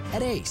weekend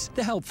at Ace,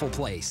 the helpful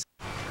place.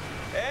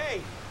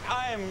 Hey,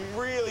 I am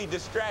really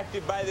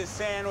distracted by this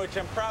sandwich.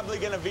 I'm probably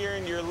going to veer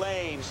into your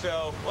lane,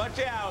 so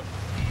watch out.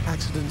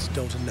 Accidents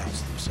don't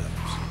announce themselves.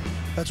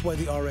 That's why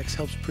the RX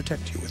helps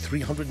protect you with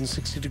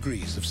 360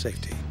 degrees of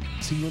safety.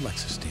 See your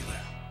Lexus dealer.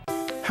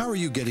 How are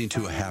you getting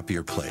to a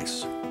happier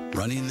place?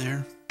 Running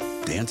there?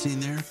 Dancing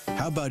there?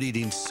 How about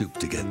eating soup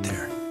to get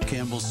there?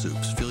 Campbell's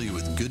Soups fill you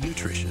with good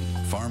nutrition,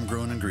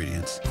 farm-grown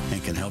ingredients,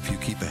 and can help you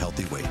keep a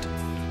healthy weight.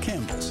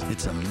 Campbell's,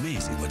 it's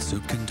amazing what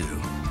soup can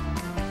do.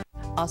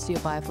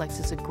 Osteo-Bioflex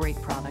is a great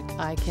product.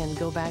 I can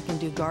go back and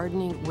do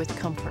gardening with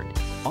comfort.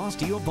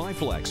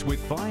 Osteo-Biflex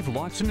with 5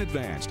 locks in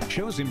advance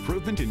shows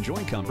improvement in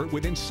joint comfort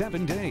within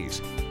 7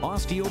 days.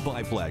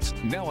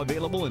 Osteo-Biflex, now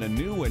available in a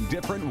new and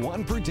different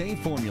 1-per-day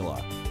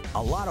formula.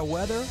 A lot of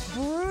weather.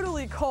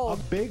 Brutally cold.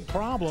 A big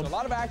problem. So a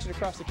lot of action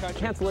across the country.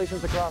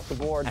 Cancellations across the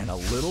board. And a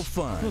little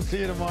fun. We'll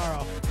see you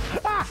tomorrow.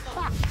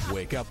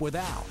 Wake up with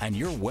Al and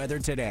your weather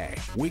today.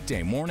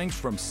 Weekday mornings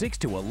from 6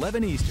 to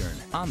 11 Eastern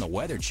on the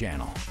Weather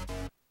Channel.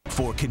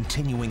 For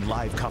continuing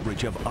live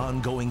coverage of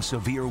ongoing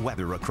severe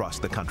weather across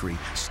the country,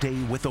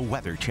 stay with the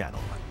Weather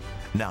Channel.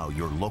 Now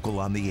your local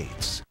on the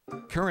 8s.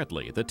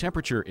 Currently, the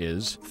temperature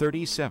is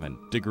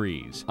 37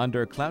 degrees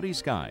under cloudy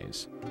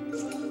skies.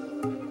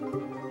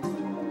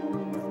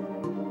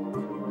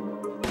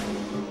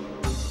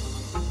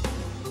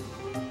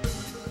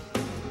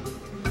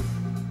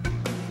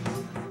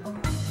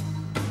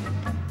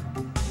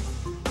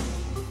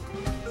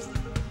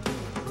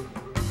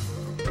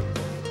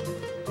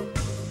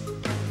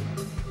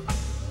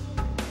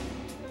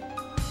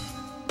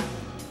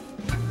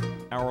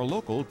 Our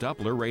local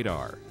Doppler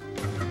radar.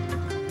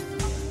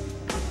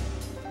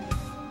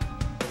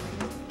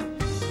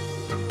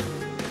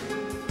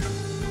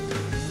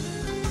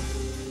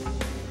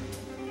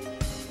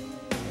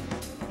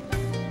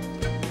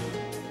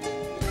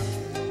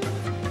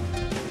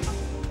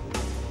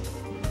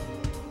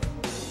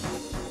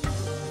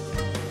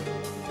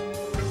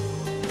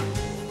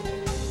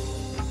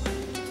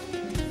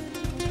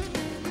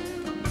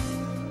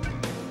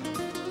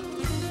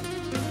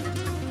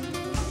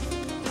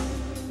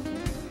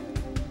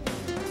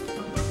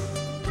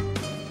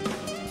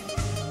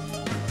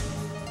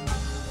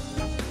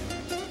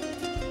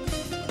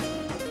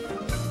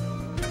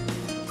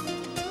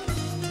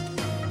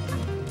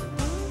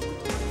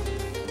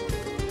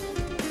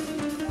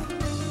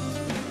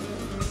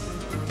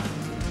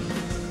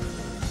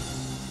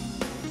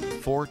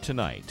 For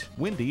tonight,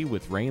 windy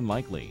with rain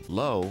likely.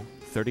 Low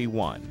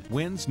 31.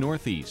 Winds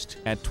northeast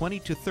at 20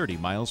 to 30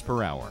 miles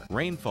per hour.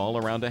 Rainfall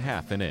around a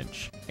 ½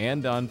 inch.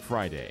 And on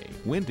Friday,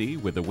 windy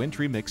with a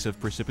wintry mix of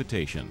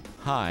precipitation.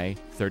 High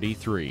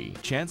 33.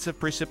 Chance of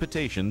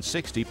precipitation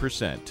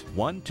 60%.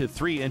 1 to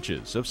 3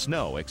 inches of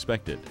snow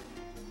expected.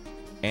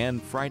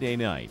 And Friday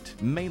night,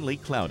 mainly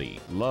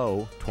cloudy.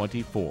 Low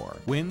 24.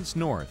 Winds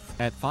north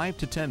at 5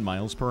 to 10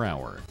 miles per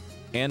hour.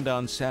 And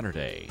on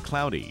Saturday,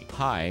 cloudy.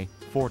 High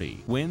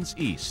 40. Winds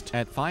east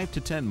at 5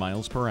 to 10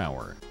 miles per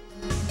hour.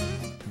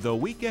 The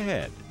week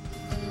ahead.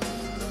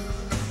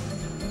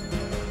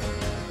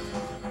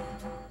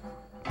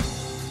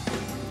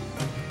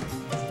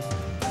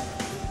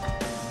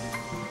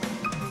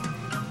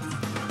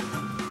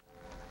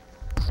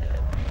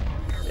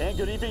 And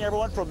good evening,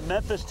 everyone, from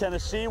Memphis,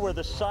 Tennessee, where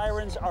the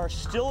sirens are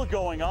still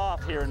going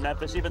off here in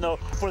Memphis, even though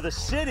for the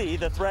city,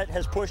 the threat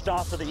has pushed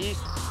off to the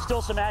east.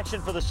 Still some action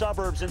for the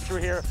suburbs and through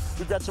here.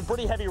 We've got some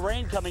pretty heavy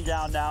rain coming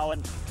down now,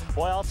 and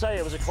boy, I'll tell you,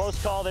 it was a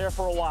close call there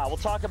for a while. We'll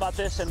talk about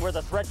this and where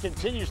the threat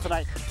continues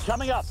tonight,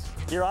 coming up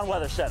here on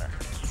Weather Center.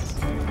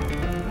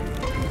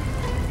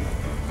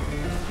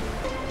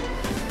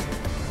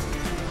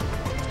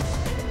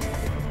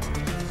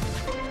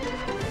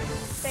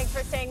 Thanks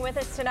for staying with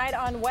us tonight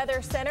on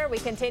Weather Center. We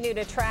continue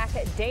to track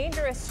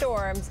dangerous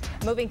storms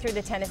moving through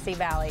the Tennessee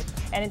Valley.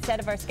 And instead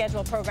of our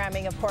scheduled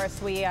programming, of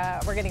course,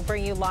 we're going to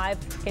bring you live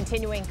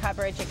continuing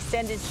coverage,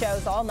 extended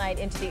shows all night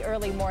into the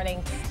early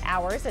morning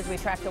hours as we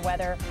track the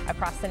weather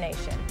across the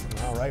nation.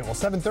 All right, well,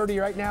 7:30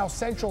 right now,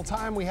 Central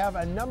Time. We have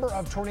a number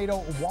of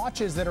tornado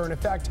watches that are in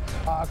effect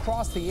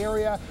across the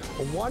area.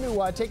 I want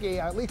to take a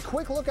at least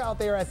quick look out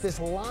there at this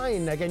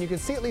line. Again, you can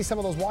see at least some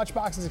of those watch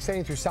boxes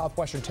extending through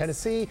southwestern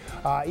Tennessee,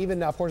 even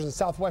portions of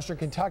southwestern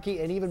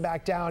Kentucky, and even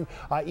back down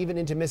even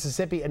into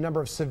Mississippi. A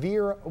number of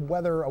severe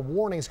weather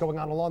warnings going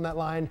on along that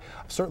line.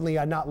 Certainly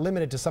not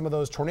limited to some of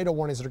those tornado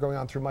warnings that are going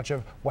on through much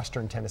of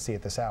western Tennessee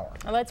at this hour.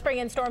 Let's bring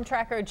in storm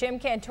tracker Jim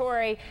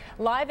Cantore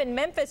live in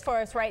Memphis for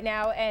us right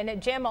now.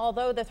 And Jim,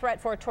 although the threat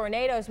for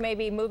tornadoes may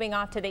be moving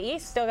off to the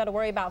east, still got to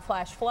worry about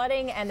flash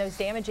flooding and those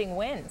damaging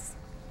winds.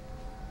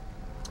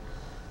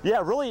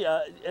 Yeah, really,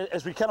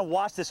 as we kind of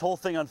watch this whole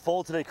thing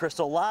unfold today,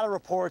 Crystal, a lot of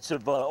reports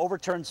of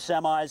overturned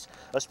semis,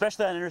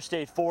 especially on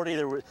Interstate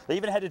 40. They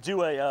even had to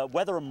do a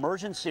weather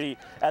emergency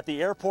at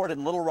the airport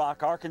in Little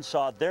Rock,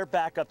 Arkansas. They're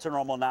back up to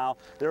normal now.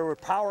 There were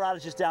power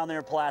outages down there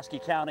in Pulaski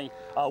County.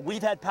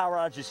 We've had power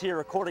outages here,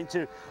 according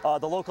to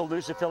the local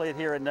news affiliate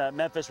here in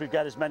Memphis. We've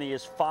got as many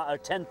as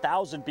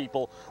 10,000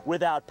 people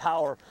without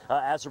power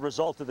as a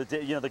result of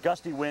the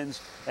gusty winds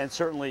and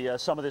certainly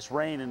some of this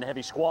rain and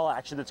heavy squall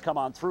action that's come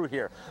on through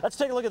here. Let's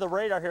take a look at the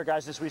radar here,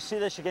 guys. As we see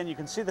this again, you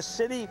can see the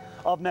city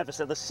of Memphis,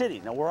 the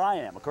city, now where I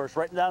am, of course,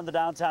 right down in the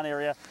downtown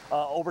area,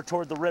 over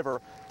toward the river,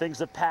 things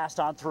have passed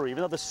on through.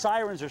 Even though the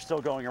sirens are still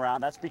going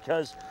around, that's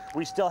because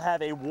we still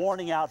have a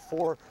warning out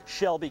for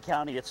Shelby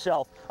County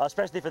itself,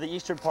 especially for the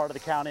eastern part of the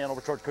county and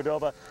over toward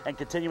Cordova and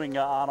continuing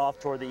on off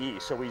toward the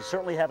east. So we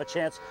certainly have a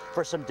chance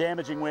for some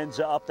damaging winds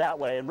up that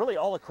way, and really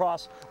all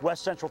across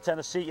west central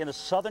Tennessee, into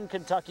southern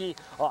Kentucky,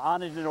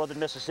 on into northern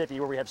Mississippi,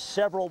 where we have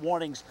several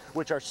warnings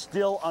which are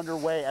still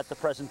underway at the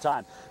present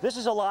time. This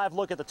is a live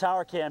look at the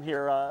tower cam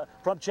here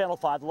from Channel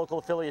 5, the local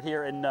affiliate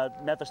here in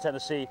Memphis,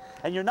 Tennessee.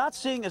 And you're not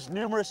seeing as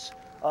numerous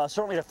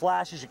certainly the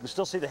flashes. You can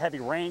still see the heavy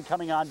rain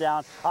coming on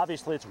down.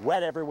 Obviously, it's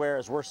wet everywhere,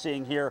 as we're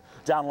seeing here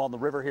down along the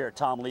river here at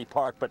Tom Lee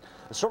Park, but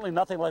certainly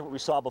nothing like what we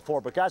saw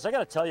before. But guys, I got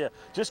to tell you,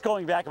 just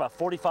going back about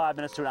 45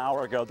 minutes to an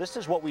hour ago, this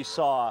is what we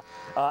saw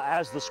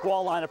as the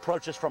squall line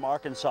approaches from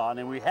Arkansas.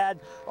 And we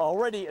had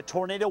already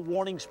tornado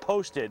warnings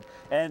posted,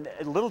 and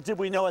little did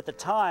we know at the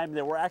time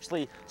there were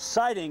actually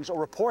sightings or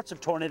reports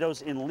of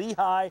tornadoes in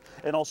Lehigh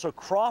and also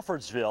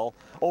Crawfordsville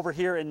over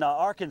here in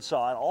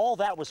Arkansas, and all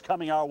that was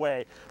coming our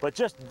way. But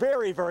just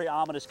very, very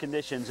ominous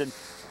conditions. And,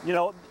 you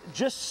know,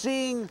 just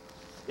seeing,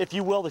 if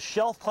you will, the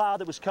shelf cloud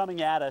that was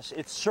coming at us,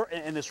 it's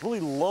in this really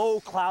low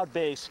cloud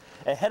base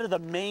ahead of the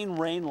main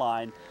rain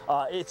line,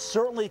 it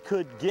certainly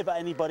could give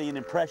anybody an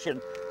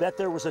impression that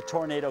there was a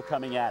tornado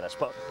coming at us.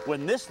 But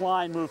when this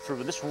line moved through,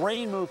 when this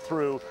rain moved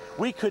through,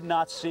 we could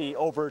not see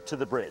over to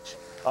the bridge.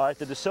 All right,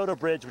 the DeSoto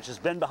Bridge, which has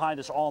been behind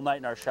us all night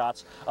in our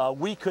shots,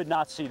 we could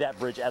not see that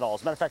bridge at all.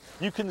 As a matter of fact,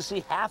 you couldn't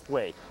see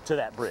halfway to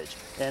that bridge.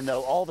 And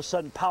all of a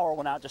sudden, power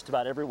went out just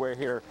about everywhere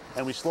here,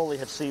 and we slowly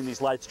have seen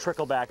these lights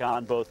trickle back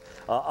on both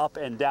up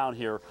and down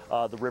here,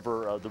 the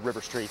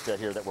river street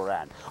here that we're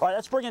at. All right,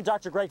 let's bring in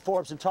Dr. Greg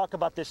Forbes and talk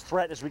about this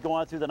threat as we go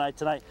on through the night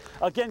tonight.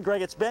 Again,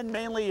 Greg, it's been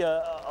mainly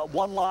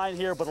one line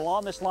here, but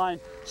along this line,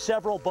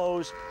 several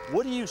bows.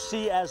 What do you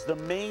see as the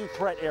main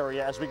threat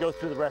area as we go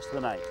through the rest of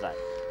the night tonight?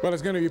 Well,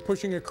 it's going to be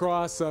pushing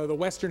across the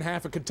western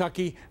half of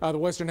Kentucky, the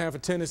western half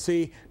of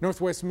Tennessee,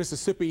 northwest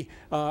Mississippi,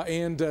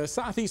 and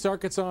southeast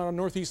Arkansas and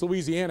northeast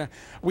Louisiana.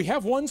 We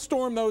have one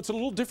storm, though. It's a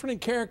little different in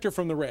character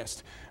from the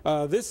rest.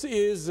 This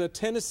is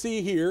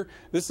Tennessee here.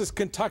 This is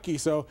Kentucky,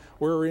 so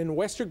we're in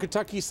western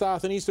Kentucky,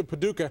 south and east of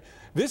Paducah.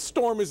 This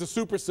storm is a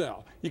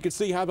supercell. You can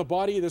see how the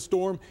body of the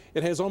storm,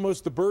 it has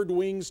almost the bird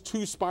wings,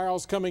 two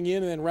spirals coming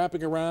in and then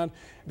wrapping around.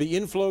 The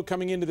inflow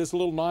coming into this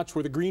little notch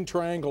where the green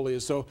triangle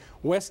is. So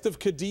west of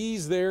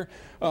Cadiz there,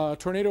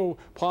 tornado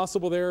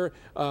possible there.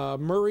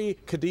 Murray,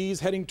 Cadiz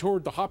heading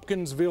toward the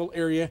Hopkinsville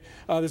area.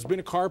 There's been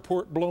a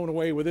carport blown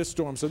away with this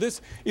storm. So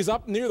this is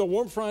up near the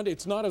warm front.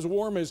 It's not as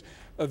warm as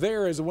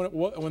there as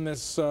when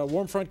this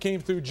warm front came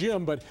through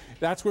Jim, but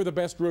that's where the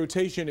best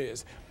rotation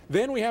is.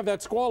 Then we have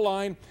that squall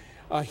line.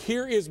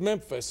 Here is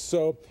Memphis,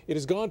 so it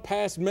has gone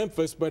past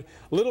Memphis, but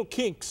little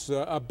kinks,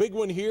 a big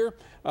one here,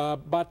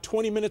 about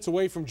 20 minutes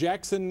away from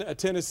Jackson,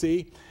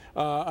 Tennessee,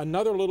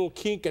 another little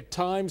kink at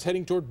times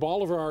heading toward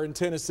Bolivar in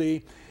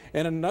Tennessee,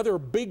 and another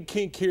big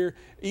kink here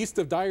east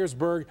of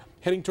Dyersburg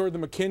heading toward the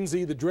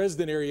McKenzie, the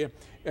Dresden area,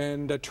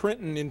 and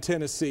Trenton in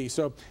Tennessee.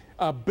 So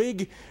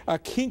big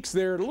kinks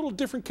there, a little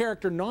different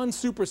character,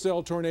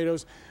 non-supercell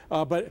tornadoes,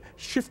 but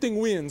shifting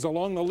winds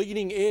along the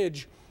leading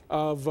edge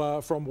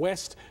of from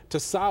west to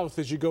south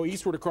as you go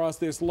eastward across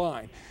this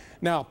line.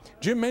 Now,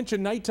 Jim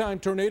mentioned nighttime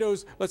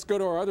tornadoes. Let's go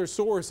to our other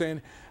source,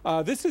 and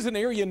this is an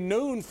area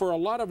known for a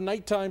lot of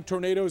nighttime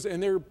tornadoes,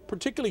 and they're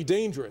particularly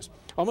dangerous.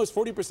 Almost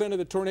 40% of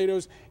the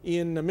tornadoes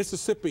in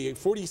Mississippi,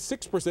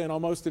 46%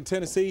 almost in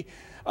Tennessee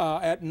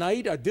at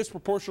night, a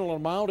disproportional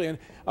amount, and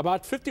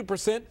about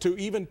 50% to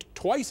even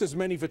twice as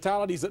many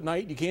fatalities at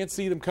night. You can't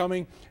see them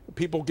coming.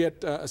 People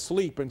get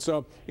asleep, and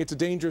so it's a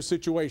dangerous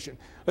situation.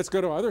 Let's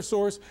go to our other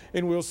source,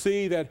 and we'll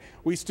see that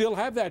we still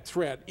have that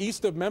threat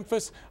east of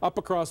Memphis, up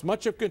across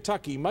much of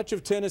Kentucky, much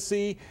of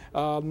Tennessee,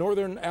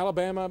 northern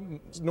Alabama,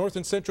 north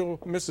and central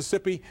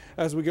Mississippi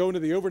as we go into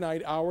the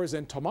overnight hours,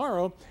 and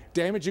tomorrow,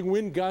 damaging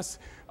wind gusts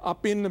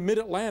up in the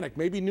mid-Atlantic,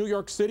 maybe New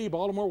York City,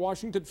 Baltimore,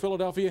 Washington,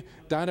 Philadelphia,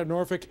 down to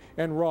Norfolk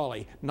and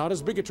Raleigh. Not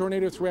as big a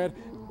tornado threat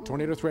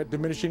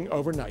diminishing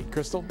overnight.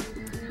 Crystal?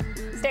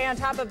 Stay on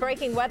top of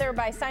breaking weather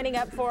by signing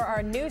up for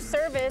our new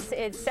service.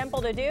 It's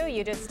simple to do.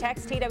 You just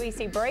text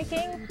TWC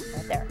Breaking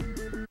right there.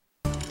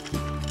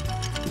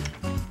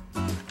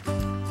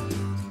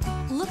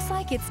 Looks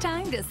like it's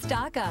time to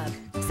stock up.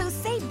 So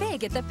save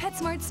big at the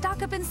PetSmart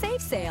Stock Up and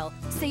Save sale.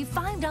 Save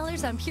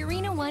 $5 on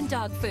Purina One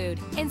dog food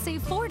and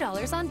save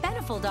 $4 on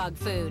Beneful dog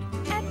food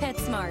at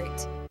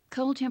PetSmart.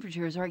 Cold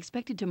temperatures are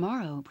expected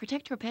tomorrow.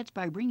 Protect your pets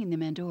by bringing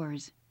them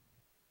indoors.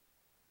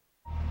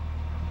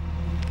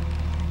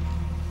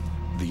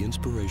 The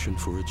inspiration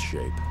for its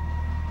shape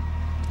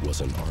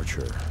was an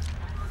archer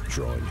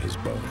drawing his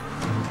bow.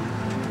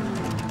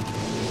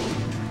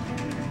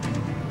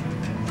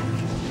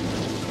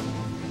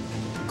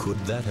 Could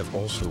that have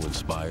also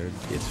inspired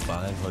its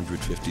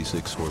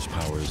 556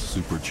 horsepower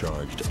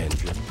supercharged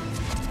engine?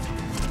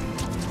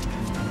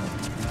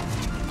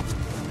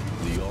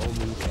 The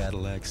all-new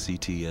Cadillac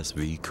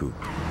CT-SV Coupe.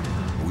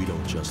 We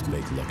don't just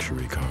make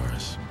luxury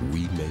cars,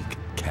 we make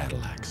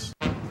Cadillacs.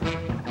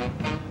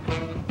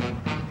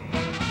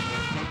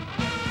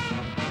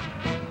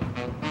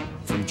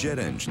 From jet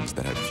engines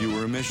that have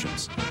fewer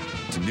emissions,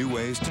 to new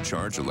ways to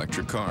charge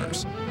electric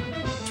cars,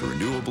 to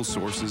renewable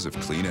sources of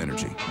clean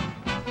energy.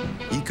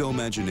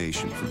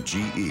 Eco-Imagination from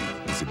GE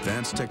is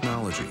advanced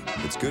technology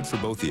that's good for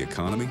both the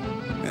economy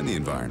and the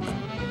environment.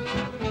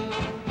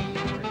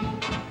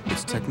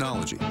 It's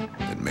technology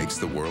that makes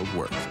the world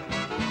work.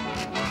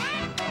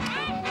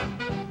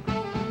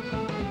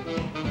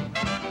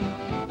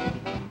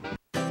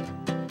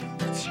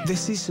 The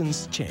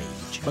seasons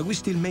change, but we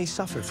still may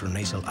suffer from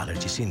nasal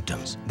allergy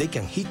symptoms. They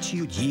can hit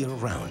you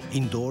year-round,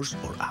 indoors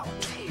or out.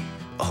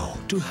 Oh,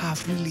 to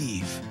have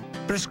relief.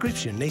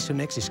 Prescription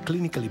Nasonex is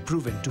clinically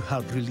proven to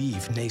help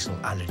relieve nasal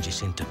allergy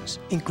symptoms,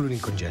 including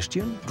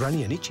congestion,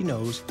 runny and itchy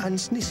nose, and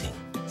sneezing.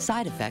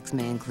 Side effects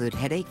may include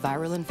headache,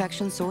 viral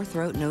infection, sore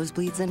throat,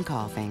 nosebleeds, and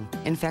coughing.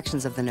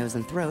 Infections of the nose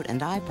and throat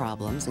and eye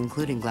problems,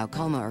 including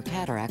glaucoma or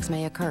cataracts,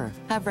 may occur.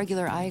 Have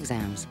regular eye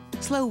exams.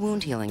 Slow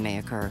wound healing may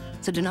occur,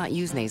 so do not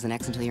use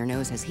Nasonex until your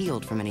nose has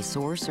healed from any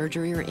sore,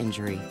 surgery, or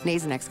injury.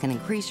 Nasonex can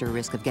increase your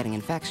risk of getting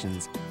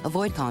infections.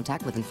 Avoid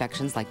contact with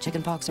infections like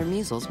chickenpox or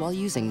measles while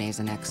using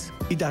Nasonex.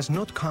 It does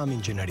not come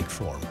in generic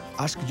form.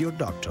 Ask your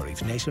doctor if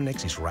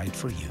Nasonex is right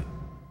for you.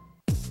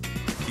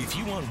 If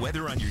you want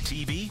weather on your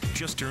TV,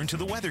 just turn to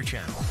the Weather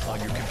Channel. On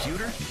your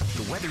computer,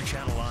 the Weather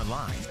Channel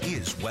online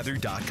is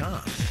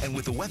weather.com. And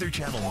with the Weather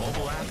Channel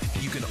mobile app,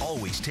 you can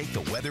always take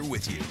the weather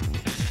with you.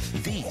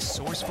 The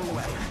source for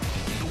weather,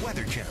 the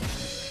Weather Channel.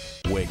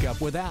 Wake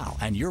up with Al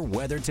and your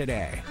weather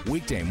today.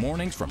 Weekday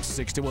mornings from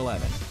 6 to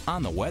 11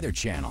 on the Weather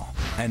Channel.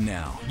 And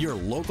now, your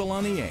local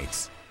on the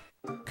 8s.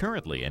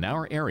 Currently in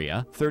our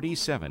area,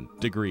 37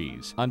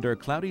 degrees under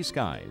cloudy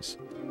skies.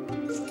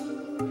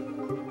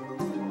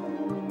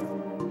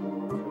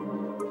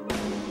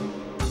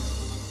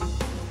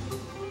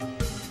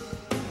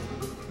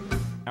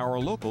 Our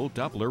local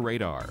Doppler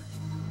radar.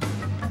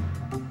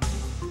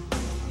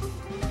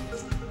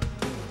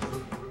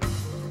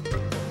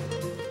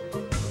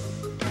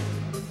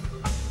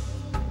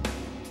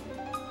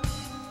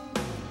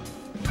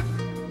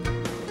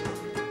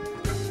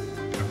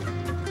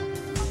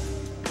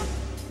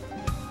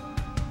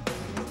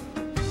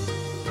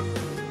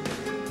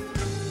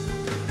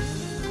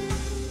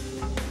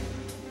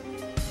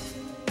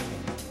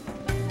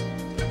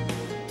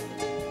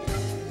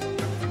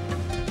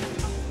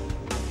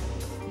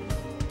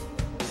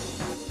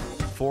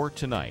 For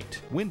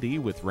tonight, windy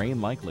with rain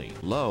likely.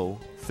 Low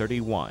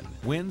 31.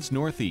 Winds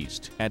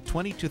northeast at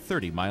 20 to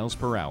 30 miles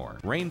per hour.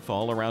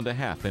 Rainfall around a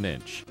half an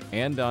inch.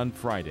 And on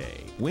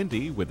Friday,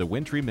 windy with a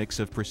wintry mix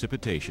of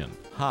precipitation.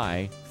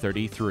 High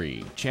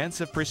 33.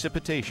 Chance of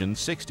precipitation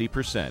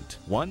 60%.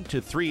 1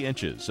 to 3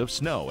 inches of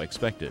snow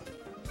expected.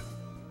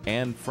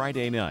 And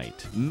Friday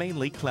night,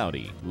 mainly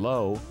cloudy.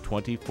 Low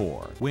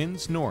 24.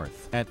 Winds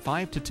north at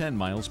 5 to 10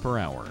 miles per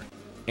hour.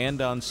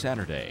 And on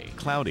Saturday,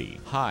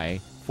 cloudy.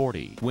 High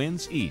 40.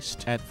 Winds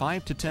east at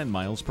 5 to 10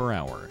 miles per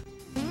hour.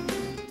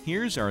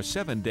 Here's our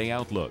 7-day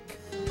outlook.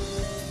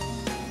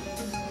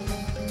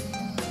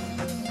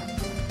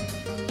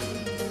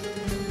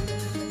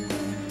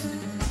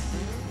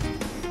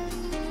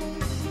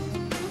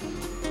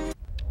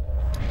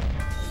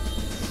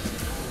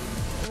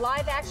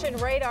 Live action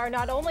radar.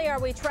 Not only are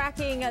we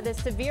tracking the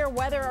severe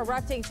weather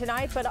erupting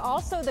tonight, but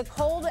also the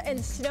cold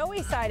and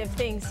snowy side of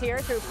things here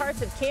through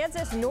parts of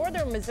Kansas,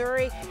 northern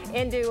Missouri,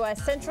 into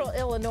central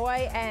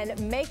Illinois, and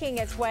making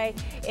its way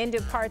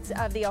into parts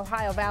of the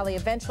Ohio Valley,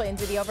 eventually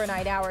into the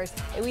overnight hours.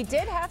 We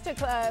did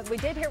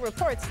hear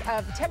reports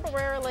of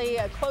temporarily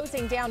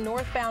closing down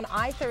northbound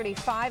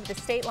I-35, the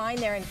state line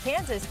there in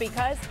Kansas,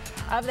 because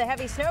of the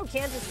heavy snow.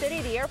 Kansas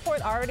City, the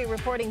airport, already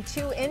reporting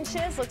 2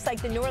 inches. Looks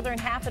like the northern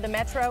half of the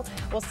metro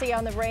will see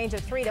on the range of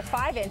 3 to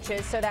 5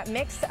 inches. So that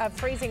mix of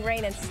freezing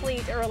rain and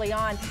sleet early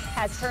on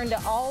has turned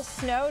to all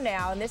snow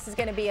now, and this is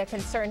going to be a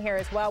concern here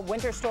as well.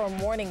 Winter storm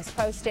warnings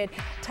posted.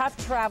 Tough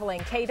traveling.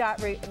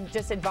 KDOT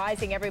just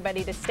advising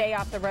everybody to stay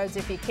off the roads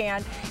if you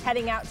can.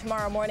 Heading out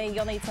tomorrow morning,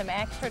 you'll need some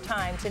extra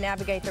time to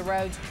navigate the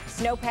roads.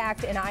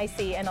 Snow-packed and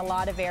icy in a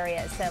lot of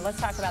areas. So let's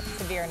talk about the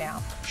severe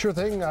now. Sure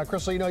thing,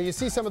 Crystal. You know, you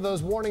see some of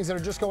those warnings that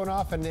are just going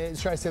off, and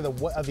should I say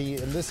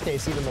in this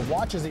case, even the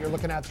watches that you're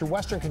looking at through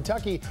western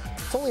Kentucky.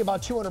 It's only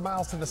about 200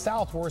 miles to the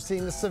south where we're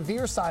seeing the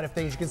severe side of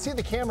things. You can see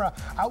the camera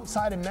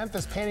outside in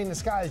Memphis panning the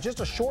skies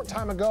just a short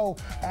time ago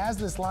as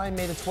this line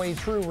made its way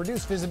through.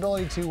 Reduced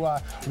visibility to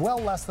well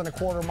less than a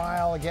quarter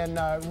mile. Again,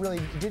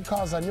 really did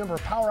cause a number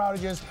of power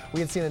outages.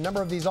 We had seen a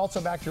number of these also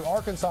back through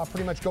Arkansas,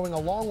 pretty much going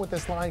along with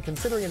this line,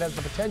 considering it has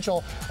the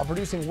potential of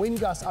producing wind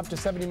gusts up to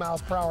 70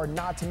 miles per hour,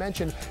 not to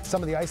mention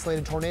some of the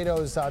isolated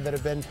tornadoes that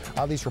have been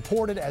at least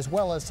reported, as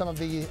well as some of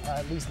the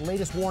at least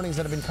latest warnings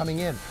that have been coming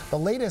in. The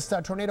latest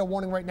tornado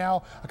warning right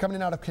now coming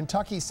in out of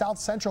Kentucky, south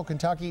central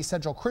Kentucky,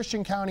 central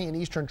Christian County, and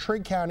eastern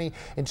Trigg County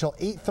until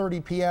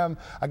 8:30 p.m.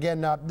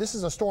 Again, this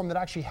is a storm that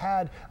actually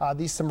had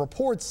some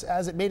reports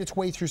as it made its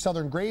way through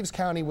southern Graves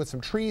County with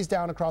some trees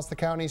down across the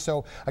county.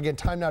 So again,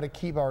 time now to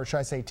keep, or should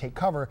I say take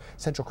cover,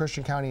 central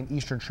Christian County and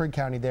eastern Trigg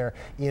County there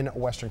in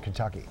western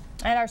Kentucky.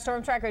 And our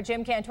storm tracker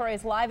Jim Cantore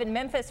is live in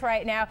Memphis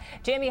right now.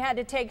 Jim, you had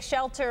to take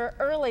shelter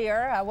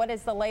earlier. What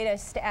is the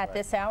latest at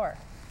this hour?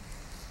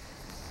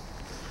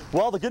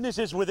 Well, the good news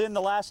is within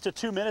the last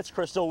 2 minutes,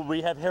 Crystal,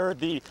 we have heard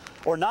the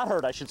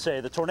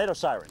tornado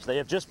sirens. They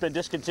have just been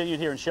discontinued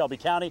here in Shelby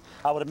County.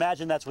 I would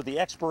imagine that's with the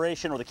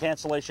expiration or the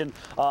cancellation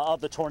of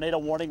the tornado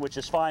warning, which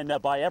is fine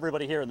by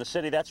everybody here in the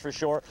city, that's for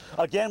sure.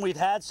 Again, we've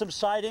had some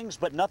sightings,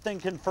 but nothing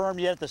confirmed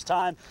yet at this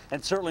time,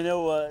 and certainly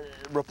no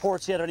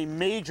reports yet of any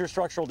major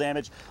structural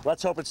damage.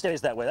 Let's hope it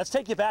stays that way. Let's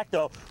take you back,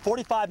 though,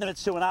 45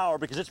 minutes to an hour,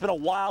 because it's been a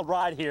wild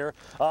ride here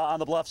on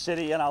the Bluff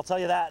City, and I'll tell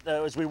you that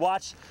as we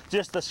watch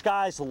just the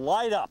skies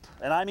light up,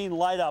 and I mean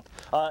light up,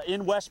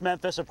 in West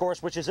Memphis, of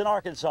course, which is in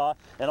Arkansas,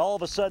 and all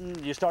of a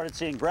sudden you started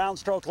seeing ground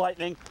stroke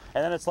lightning,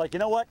 and then it's like, you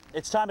know what?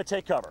 It's time to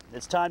take cover.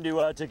 It's time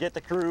to get the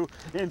crew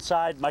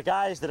inside. My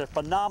guys did a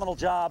phenomenal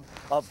job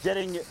of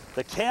getting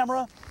the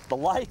camera, the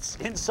lights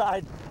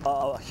inside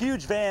a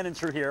huge van in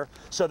through here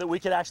so that we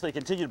could actually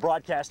continue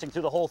broadcasting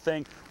through the whole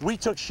thing. We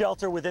took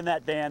shelter within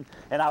that van,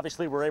 and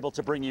obviously we're able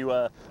to bring you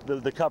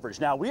the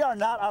coverage. Now, we are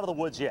not out of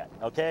the woods yet,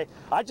 okay?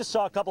 I just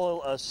saw a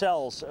couple of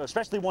cells,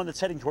 especially one that's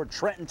heading toward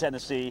Trenton,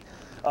 Tennessee,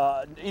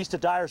 east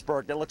of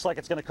Dyersburg, that looks like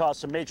it's going to cause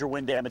some major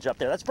wind damage up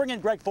there. Let's bring in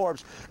Greg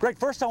Forbes. Greg,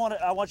 first I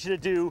want you to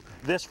do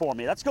this for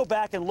me. Let's go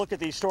back and look at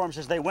these storms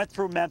as they went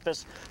through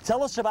Memphis.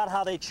 Tell us about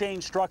how they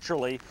changed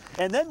structurally,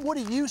 and then what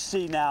do you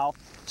see now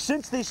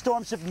since these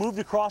storms have moved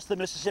across the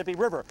Mississippi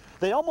River?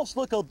 They almost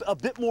look a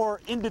bit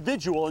more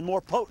individual and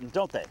more potent,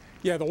 don't they?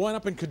 Yeah, the one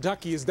up in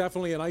Kentucky is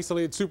definitely an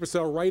isolated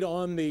supercell right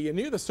on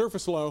near the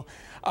surface low.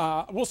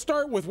 We'll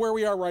start with where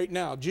we are right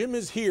now. Jim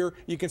is here.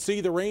 You can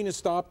see the rain has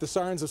stopped. The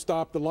sirens have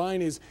stopped. The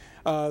line is,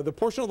 the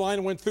portion of the line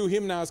that went through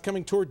him now is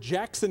coming toward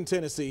Jackson,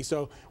 Tennessee.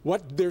 So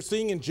what they're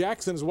seeing in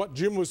Jackson is what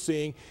Jim was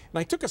seeing. And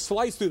I took a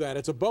slice through that.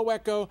 It's a bow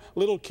echo,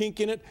 little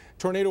kink in it,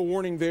 tornado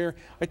warning there.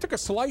 I took a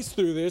slice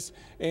through this,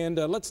 and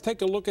let's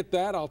take a look at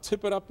that. I'll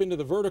tip it up into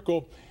the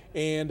vertical.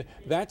 And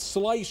that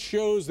slice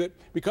shows that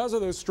because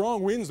of the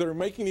strong winds that are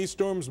making these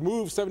storms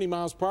move 70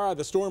 miles per hour,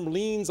 the storm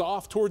leans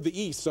off toward the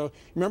east. So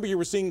remember, you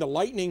were seeing the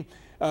lightning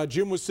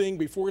Jim was seeing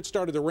before it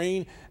started to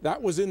rain.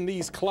 That was in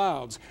these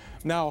clouds.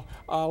 Now,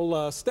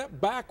 I'll step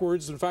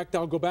backwards. In fact,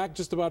 I'll go back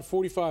just about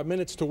 45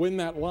 minutes to when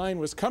that line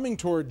was coming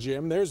toward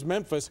Jim. There's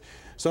Memphis.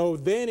 So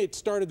then it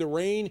started to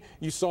rain.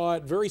 You saw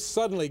it very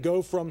suddenly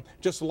go from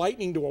just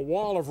lightning to a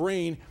wall of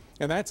rain.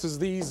 and that's as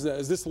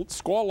this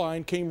squall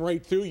line came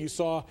right through. You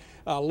saw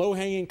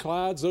low-hanging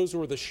clouds. Those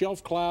were the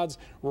shelf clouds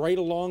right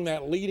along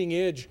that leading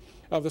edge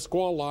of the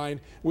squall line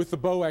with the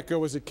bow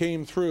echo as it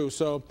came through.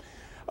 So,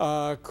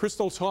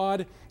 Crystal,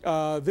 Todd,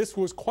 this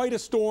was quite a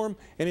storm,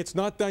 and it's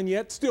not done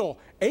yet. Still,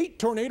 8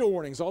 tornado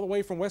warnings all the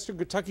way from western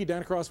Kentucky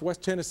down across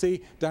West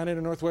Tennessee, down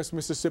into northwest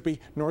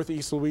Mississippi,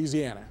 northeast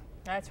Louisiana.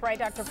 That's right,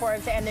 Dr.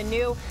 Forbes, and the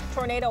new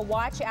tornado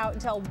watch out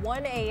until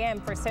 1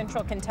 a.m. for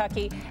central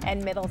Kentucky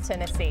and middle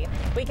Tennessee.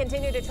 We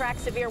continue to track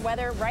severe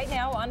weather right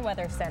now on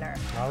Weather Center.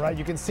 All right,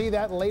 you can see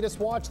that latest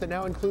watch that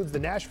now includes the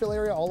Nashville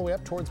area all the way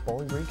up towards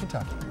Bowling Green,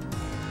 Kentucky.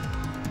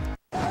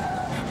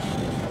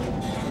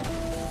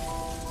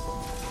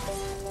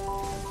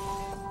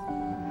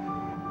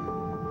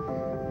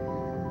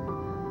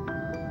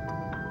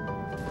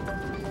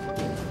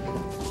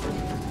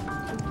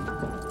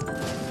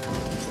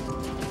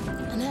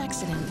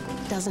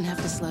 Doesn't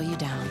have to slow you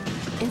down.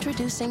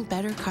 Introducing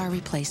Better Car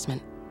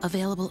Replacement,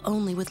 available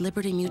only with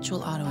Liberty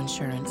Mutual Auto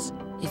Insurance.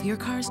 If your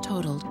car's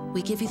totaled,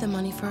 we give you the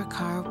money for a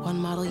car 1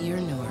 model year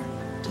newer.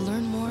 To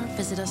learn more,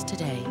 visit us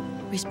today.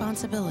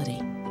 Responsibility.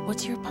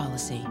 What's your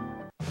policy?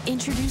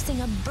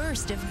 Introducing a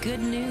burst of good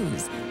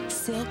news.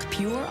 Silk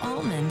Pure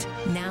Almond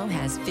now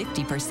has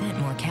 50%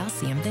 more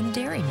calcium than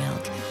dairy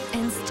milk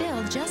and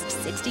still just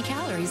 60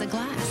 calories a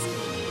glass.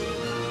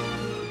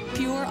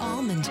 Pure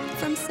Almond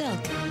from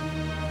Silk.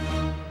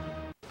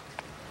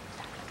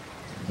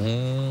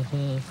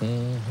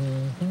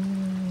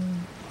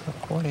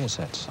 What is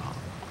that song?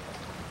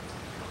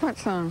 What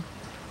song?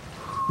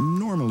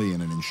 Normally in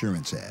an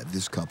insurance ad,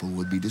 this couple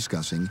would be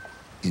discussing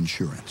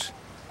insurance.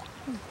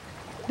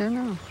 Don't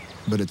know.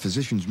 But at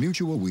Physicians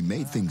Mutual, we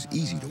made things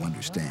easy to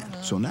understand.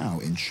 So now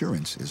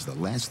insurance is the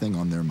last thing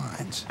on their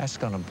minds. That's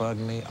gonna bug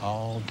me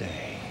all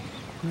day.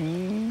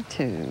 Me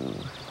too.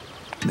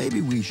 Maybe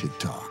we should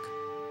talk.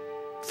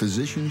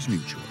 Physicians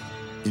Mutual.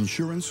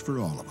 Insurance for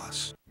all of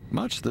us.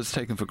 Much that's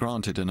taken for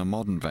granted in a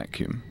modern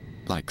vacuum,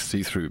 like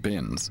see-through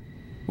bins,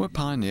 were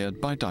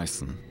pioneered by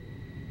Dyson.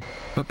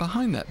 But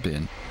behind that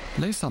bin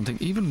lay something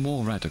even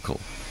more radical: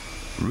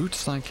 root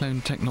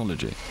cyclone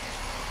technology.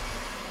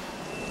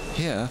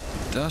 Here,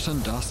 dirt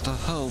and dust are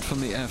hurled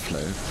from the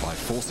airflow by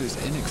forces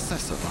in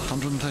excess of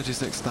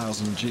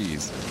 136,000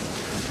 Gs.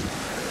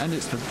 And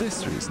it's for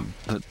this reason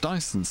that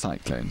Dyson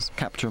cyclones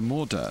capture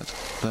more dirt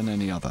than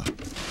any other.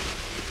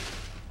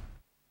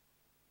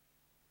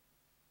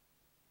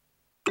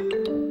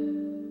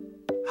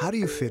 How do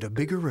you fit a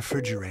bigger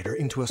refrigerator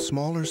into a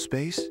smaller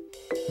space?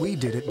 We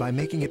did it by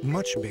making it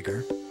much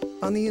bigger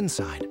on the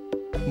inside.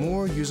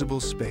 More usable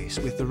space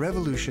with the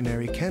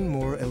revolutionary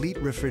Kenmore Elite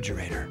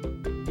Refrigerator.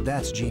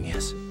 That's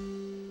genius.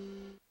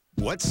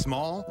 What's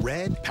small,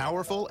 red,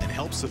 powerful, and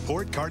helps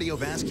support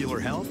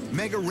cardiovascular health?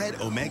 Mega Red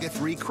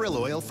Omega-3 Krill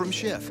Oil from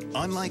Schiff.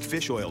 Unlike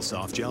fish oil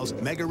soft gels,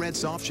 Mega Red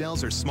soft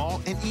gels are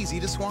small and easy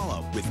to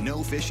swallow with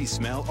no fishy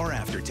smell or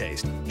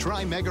aftertaste.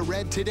 Try Mega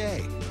Red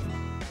today.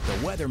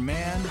 The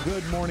Weatherman.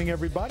 Good morning,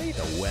 everybody.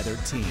 The Weather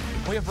Team.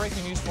 We have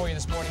breaking news for you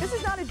this morning. This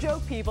is not a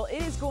joke, people.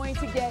 It is going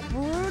to get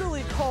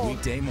brutally cold.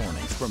 Weekday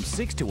mornings from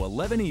 6 to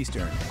 11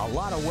 Eastern. A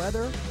lot of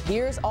weather.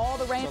 Here's all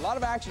the rain. A lot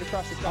of action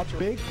across the country. A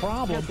big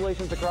problem.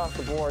 Cancellations across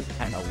the board.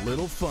 And a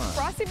little fun.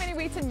 Frosty mini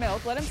wheats and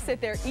milk. Let them sit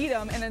there, eat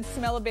them, and then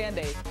smell a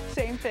Band-Aid.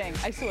 Same thing,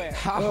 I swear.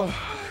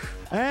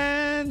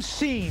 And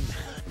scene.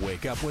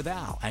 Wake up with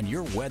Al and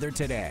your weather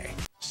today.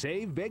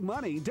 Save big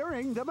money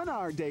during the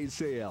Menard Day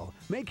sale.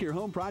 Make your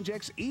home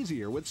projects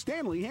easier with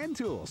Stanley hand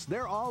tools.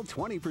 They're all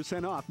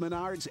 20% off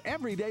Menard's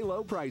everyday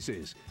low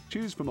prices.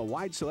 Choose from a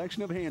wide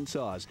selection of hand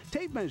saws,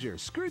 tape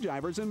measures,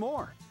 screwdrivers, and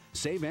more.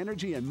 Save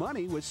energy and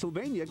money with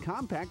Sylvania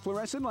compact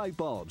fluorescent light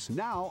bulbs,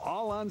 now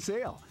all on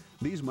sale.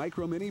 These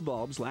micro mini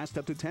bulbs last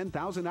up to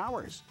 10,000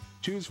 hours.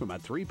 Choose from a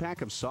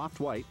 3-pack of soft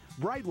white,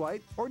 bright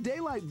white, or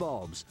daylight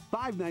bulbs,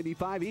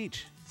 $5.95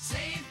 each.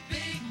 Save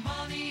big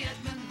money at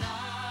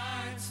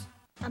Menards.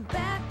 I'm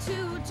back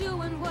to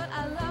doing what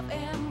I love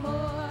and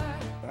more.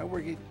 I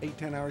work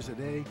 8-10 hours a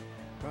day.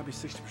 Probably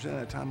 60% of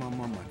the time I'm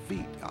on my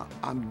feet.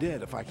 I'm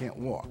dead if I can't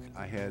walk.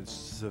 I had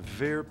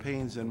severe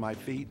pains in my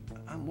feet.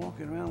 I'm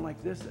walking around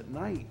like this at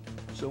night.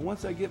 So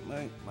once I get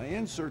my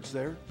inserts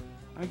there,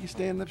 I can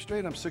stand up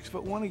straight. I'm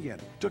 6'1" again.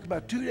 It took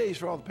about 2 days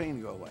for all the pain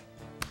to go away.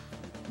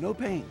 No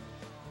pain.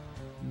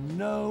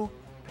 No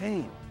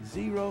pain.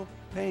 Zero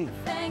pain.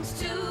 Thanks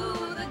to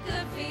the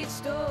Good Feet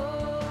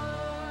store.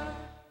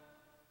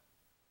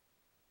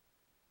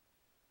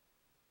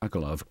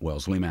 of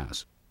Wellesley,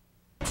 Mass.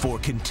 For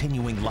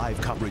continuing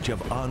live coverage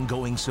of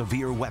ongoing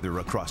severe weather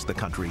across the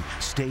country,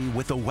 stay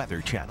with the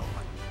Weather Channel.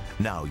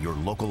 Now your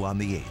local on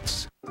the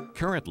 8s.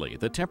 Currently,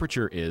 the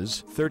temperature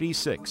is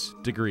 36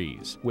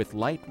 degrees with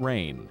light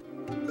rain.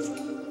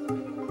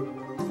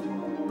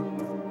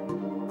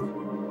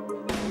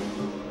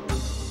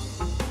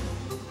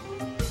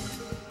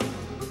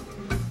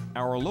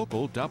 Our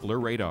local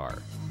Doppler radar.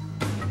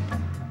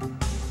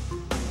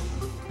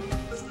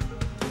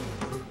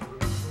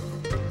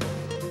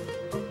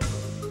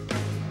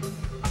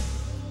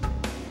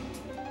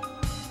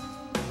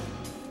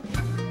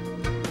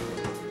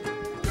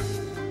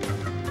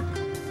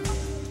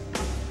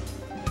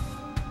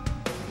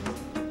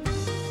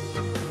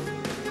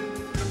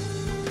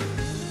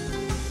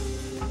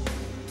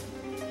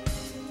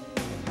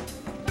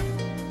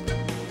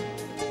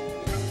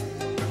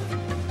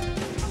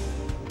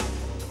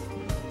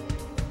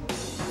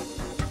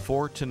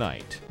 For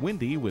tonight,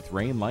 windy with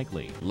rain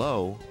likely,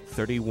 low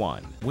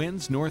 31.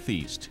 Winds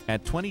northeast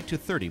at 20 to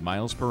 30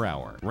 miles per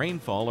hour.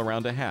 Rainfall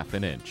around a half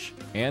an inch.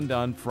 And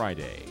on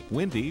Friday,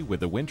 windy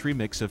with a wintry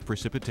mix of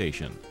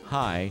precipitation.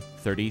 High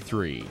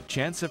 33.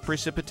 Chance of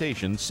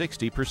precipitation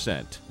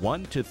 60%.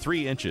 1 to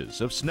 3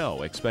 inches of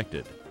snow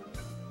expected.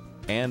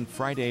 And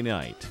Friday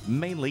night,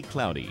 mainly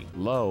cloudy,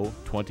 low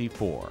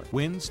 24.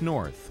 Winds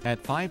north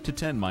at 5 to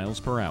 10 miles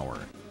per hour.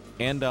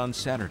 And on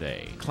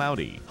Saturday,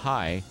 cloudy,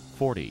 high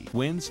 40.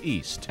 Winds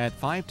east at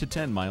 5 to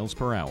 10 miles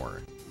per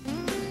hour.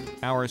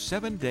 Our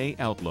 7-day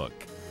outlook.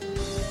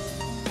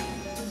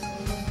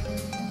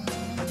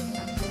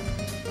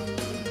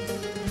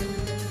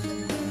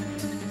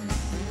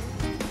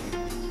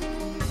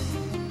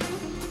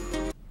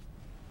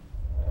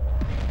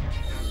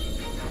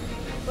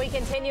 We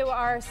continue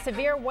our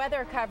severe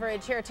weather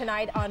coverage here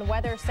tonight on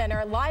Weather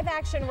Center. Live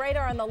action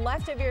radar on the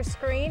left of your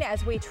screen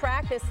as we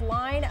track this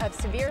line of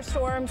severe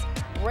storms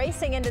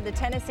racing into the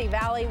Tennessee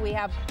Valley. We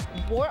have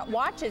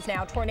watches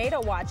now,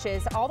 tornado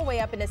watches, all the way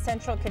up into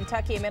central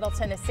Kentucky and middle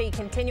Tennessee,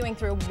 continuing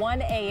through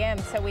 1 a.m.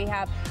 So we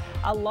have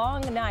a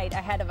long night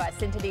ahead of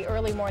us into the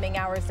early morning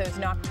hours, those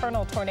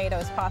nocturnal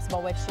tornadoes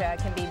possible, which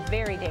can be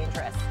very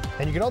dangerous.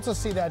 And you can also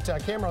see that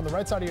camera on the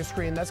right side of your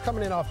screen. That's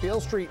coming in off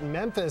Beale Street in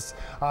Memphis.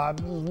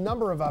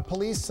 Number of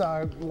police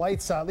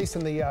lights, at least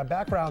in the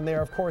background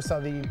there. Of course,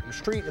 the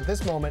street at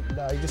this moment,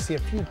 you just see a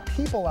few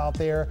people out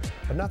there,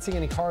 but not seeing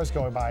any cars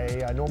going by.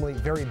 A normally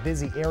very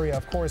busy area.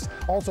 Of course,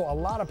 also a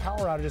lot of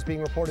power outages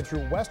being reported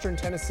through western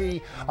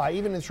Tennessee,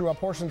 even through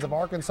portions of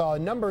Arkansas.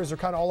 Numbers are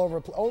kind of all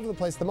over the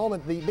place at the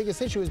moment. The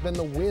biggest issue has been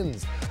the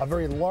winds. A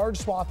very large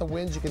swath of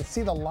winds. You can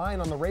see the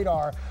line on the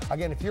radar.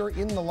 Again, if you're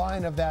in the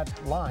line of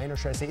that line, or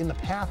should I say in the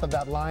path of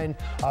that line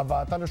of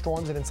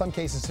thunderstorms, and in some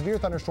cases severe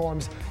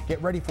thunderstorms,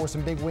 get ready for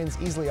some big winds,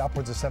 easily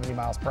upwards of 70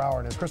 miles per hour.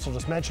 And as Crystal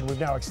just mentioned, we've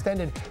now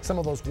extended some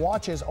of those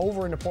watches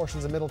over into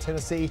portions of middle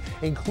Tennessee,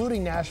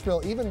 including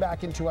Nashville, even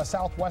back into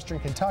southwestern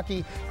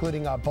Kentucky,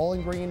 including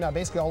Bowling Green,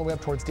 basically all the way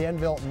up towards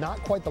Danville.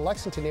 Not quite the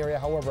Lexington area,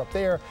 however, up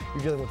there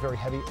you're dealing with very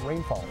heavy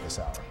rainfall this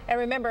hour. And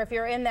remember, if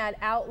you're in that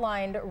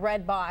outlined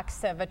red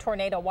box of a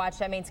tornado watch,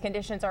 that means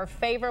conditions are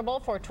favorable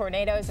for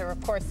tornadoes or,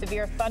 of course,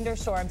 severe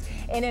thunderstorms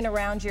in and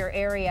around your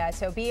area.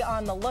 So be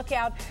on the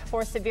lookout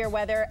for severe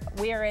weather.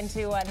 We are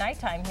into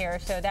nighttime here,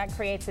 so that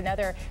creates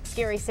another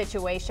scary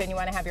situation. You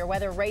want to have your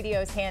weather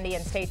radios handy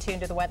and stay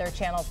tuned to the Weather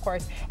Channel, of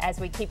course, as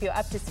we keep you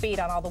up to speed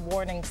on all the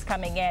warnings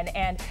coming in.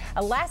 And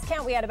last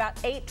count, we had about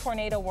 8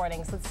 tornado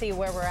warnings. Let's see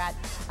where we're at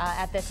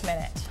this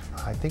minute.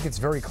 I think it's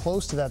very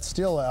close to that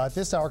still at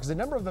this hour, because a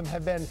number of them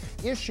have been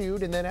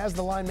issued, and then as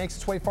the line makes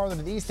its way farther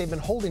to the east, they've been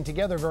holding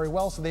together very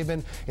well. So they've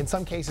been, in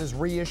some cases,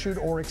 reissued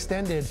or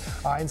extended,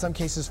 in some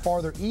cases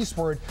farther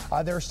eastward.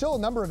 There are still a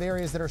number of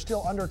areas that are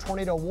still under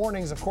tornado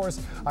warnings. Of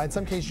course, in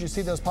some cases, you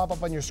see those pop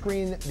up on your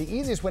screen. The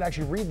easiest way to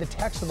actually read the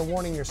text of the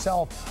warning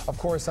yourself, of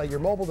course, your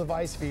mobile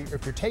device,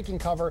 if you're taking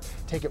cover,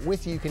 take it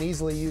with you. You can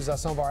easily use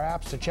some of our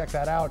apps to check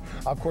that out,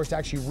 of course, to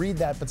actually read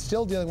that, but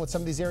still dealing with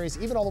some of these areas,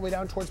 even all the way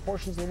down towards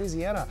portions of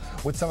Louisiana,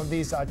 with some of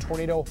these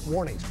tornado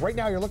warnings. Right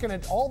now, you're looking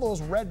at all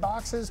those red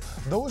boxes.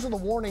 Those are the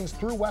warnings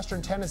through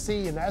western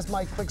Tennessee, and as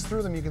Mike clicks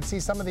through them, you can see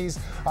some of these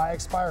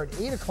expire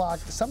at 8 o'clock.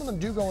 Some of them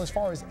do go as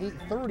far as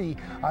 8:30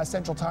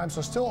 Central Time,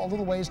 so still a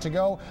little ways to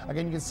go.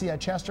 Again, you can see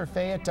Chester,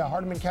 Fayette,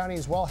 Hardeman County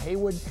as well.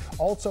 Haywood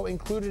also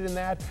included in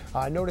that.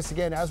 Notice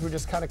again, as we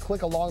just kind of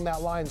click along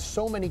that line,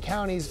 so many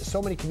counties,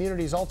 so many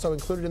communities also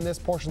included in this,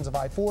 portions of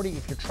I-40.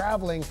 If you're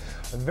traveling,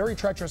 very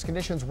treacherous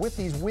conditions with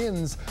these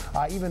winds,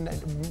 even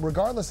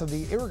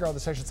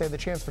irregardless, I should say, the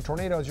chance for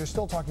tornadoes, you're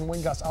still talking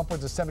wind gusts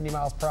upwards of 70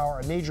 miles per hour,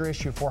 a major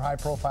issue for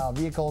high-profile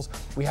vehicles.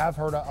 We have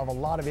heard of a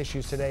lot of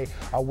issues today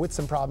with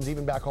some problems,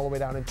 even back all the way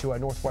down into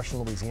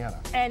northwestern Louisiana.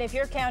 And if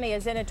your county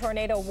is in a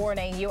tornado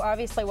warning, you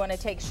obviously want to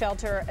take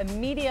shelter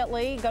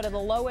immediately. Go to the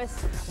lowest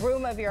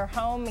room of your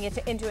home, get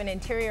into an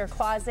interior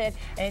closet,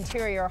 an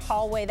interior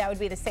hallway. That would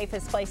be the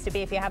safest place to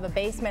be. If you have a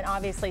basement,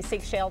 obviously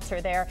seek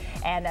shelter there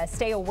and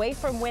stay away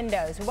from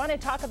windows. We want to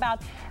talk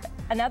about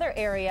another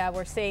area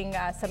we're seeing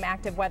some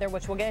active weather,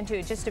 which we'll get into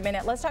in just a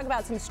minute. Let's talk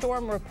about some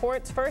storm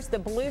reports. First, the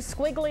blue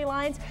squiggly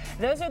lines.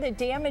 Those are the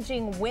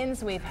damaging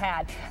winds we've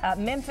had.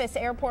 Memphis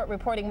Airport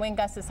reporting wind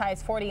gusts as high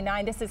as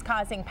 49. This is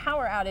causing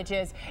power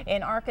outages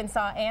in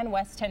Arkansas and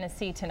West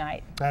Tennessee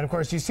tonight. And of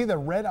course, you see the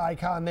red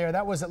icon there.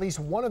 That was at least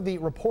one of the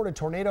reported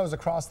tornadoes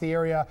across the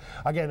area.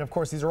 Again, of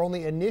course, these are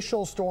only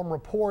initial storm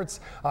reports,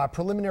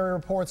 preliminary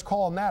reports,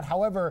 call them that.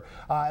 However,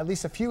 at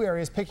least a few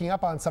areas picking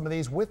up on some of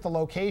these with the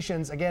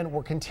locations. Again,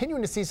 we're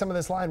continuing to see some of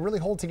this line really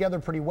hold together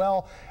pretty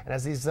well. And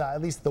as these,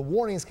 at least the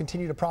warnings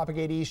continue to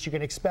propagate east, you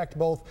can expect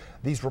both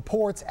these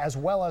reports as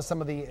well as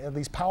some of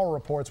these power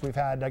reports we've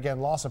had.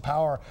 Again, loss of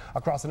power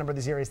across a number of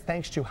these areas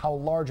thanks to how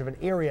large of an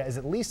area is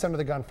at least under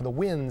the gun for the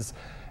winds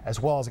as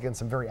well as, again,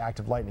 some very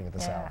active lightning at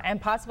this hour. And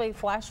possibly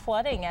flash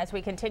flooding as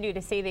we continue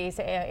to see these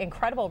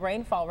incredible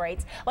rainfall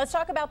rates. Let's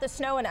talk about the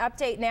snow and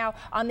update now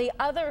on the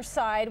other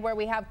side, where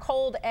we have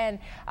cold and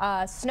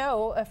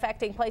snow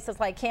affecting places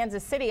like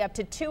Kansas City. Up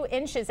to 2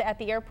 inches at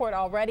the airport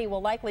already.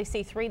 We'll likely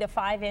see 3 to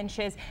 5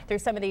 inches through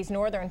some of these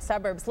northern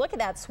suburbs. Look at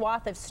that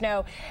swath of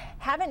snow.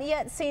 Haven't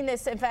yet seen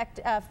this affect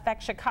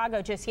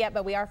Chicago just yet,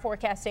 but we are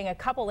forecasting a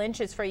couple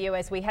inches for you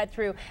as we head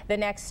through the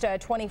next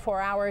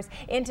 24 hours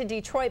into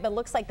Detroit. But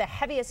looks like the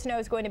heaviest snow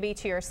is going to be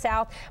to your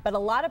south, but a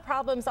lot of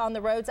problems on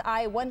the roads,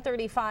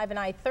 I-135 and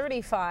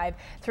I-35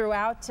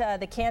 throughout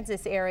the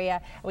Kansas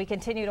area. We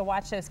continue to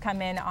watch those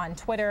come in on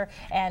Twitter,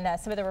 and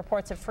some of the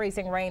reports of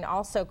freezing rain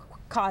also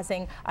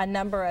causing a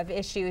number of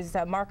issues.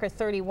 Marker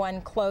 31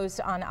 closed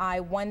on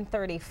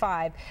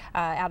I-135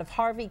 out of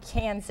Harvey,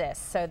 Kansas.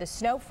 So the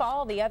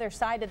snowfall, the other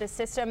side of the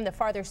system, the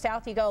farther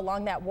south you go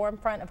along that warm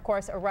front, of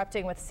course,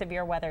 erupting with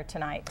severe weather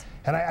tonight.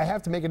 And I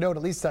have to make a note,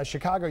 at least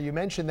Chicago, you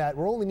mentioned that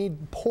we only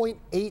need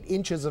 0.8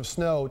 inches of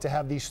snow to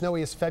have the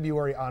snowiest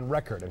February on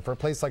record. And for a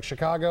place like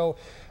Chicago,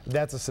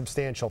 that's a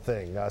substantial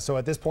thing. So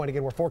at this point,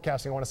 again, we're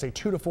forecasting, I want to say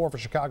 2 to 4 for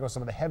Chicago.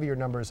 Some of the heavier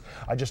numbers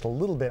are just a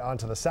little bit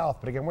onto the south.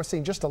 But again, we're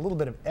seeing just a little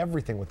bit of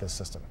everything with this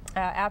system.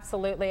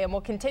 Absolutely, and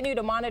we'll continue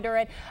to monitor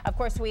it. Of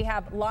course, we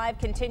have live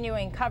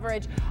continuing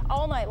coverage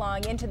all night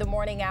long into the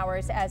morning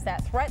hours as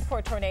that threat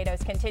for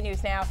tornadoes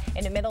continues now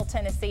into Middle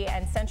Tennessee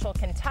and Central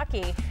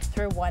Kentucky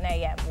through 1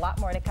 a.m. A lot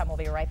more to come. We'll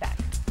be right back.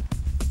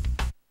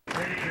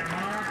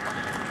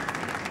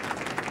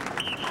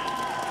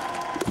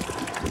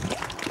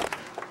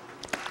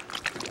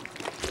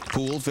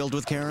 Pool filled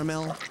with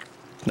caramel?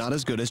 Not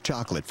as good as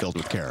chocolate filled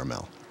with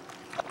caramel.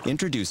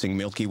 Introducing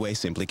Milky Way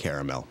Simply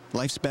Caramel.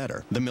 Life's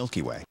better the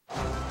Milky Way.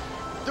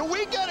 The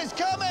weekend is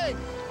coming!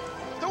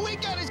 The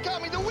weekend is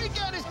coming! The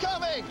weekend is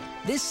coming!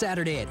 This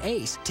Saturday at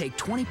Ace, take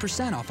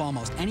 20% off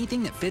almost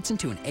anything that fits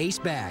into an Ace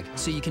bag,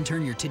 so you can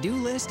turn your to-do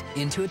list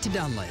into a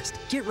to-done list.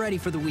 Get ready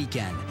for the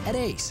weekend at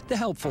Ace, the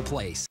helpful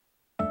place.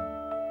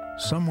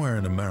 Somewhere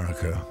in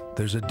America,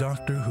 there's a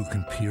doctor who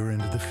can peer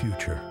into the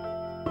future.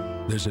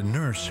 There's a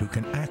nurse who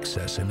can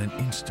access in an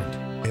instant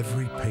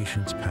every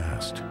patient's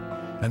past.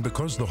 And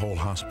because the whole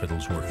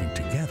hospital's working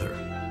together,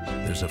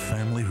 there's a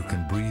family who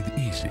can breathe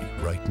easy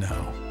right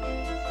now.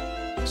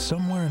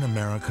 Somewhere in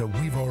America,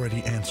 we've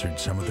already answered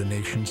some of the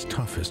nation's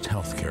toughest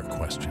healthcare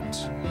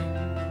questions.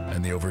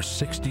 And the over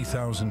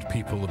 60,000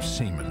 people of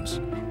Siemens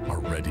are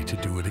ready to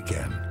do it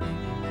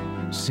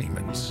again.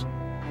 Siemens.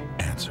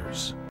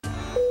 Answers.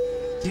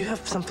 Do you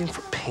have something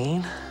for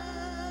pain?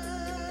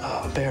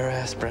 Oh, Bayer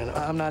aspirin.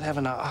 I'm not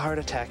having a heart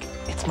attack.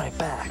 It's my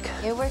back.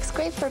 It works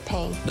great for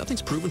pain.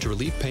 Nothing's proven to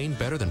relieve pain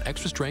better than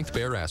extra strength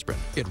Bayer aspirin.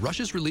 It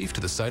rushes relief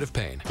to the site of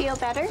pain. Feel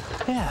better?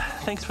 Yeah,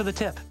 thanks for the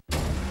tip.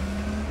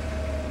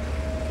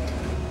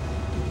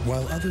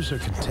 While others are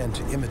content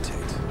to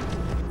imitate,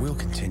 we'll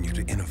continue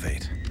to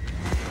innovate.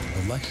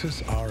 The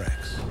Lexus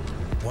RX.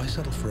 Why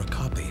settle for a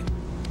copy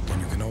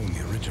when you can own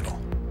the original?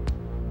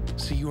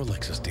 See your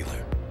Lexus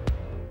dealer.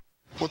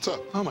 What's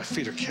up? Oh, my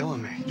feet are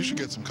killing me. You should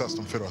get some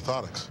custom fit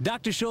orthotics.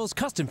 Dr. Scholl's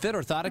Custom Fit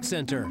Orthotic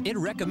Center. It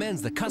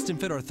recommends the custom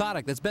fit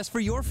orthotic that's best for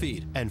your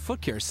feet, and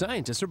foot care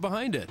scientists are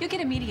behind it. You get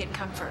immediate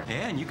comfort.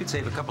 And you could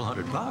save a couple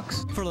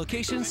 $100. For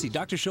locations, see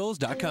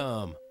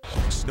drscholls.com.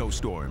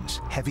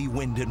 Snowstorms, heavy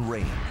wind and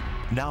rain.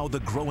 Now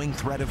the growing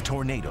threat of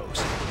tornadoes.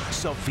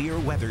 Severe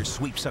weather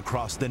sweeps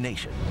across the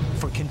nation.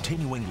 For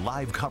continuing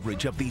live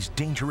coverage of these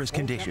dangerous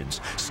conditions,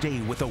 stay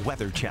with the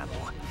Weather Channel,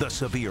 the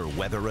Severe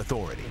Weather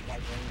Authority.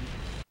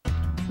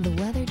 The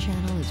Weather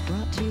Channel is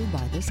brought to you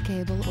by this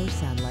cable or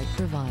satellite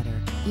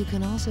provider. You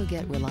can also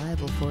get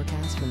reliable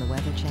forecasts from the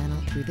Weather Channel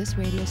through this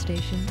radio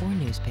station or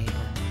newspaper.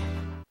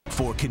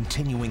 For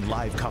continuing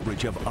live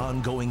coverage of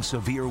ongoing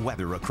severe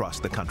weather across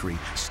the country,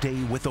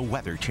 stay with the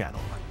Weather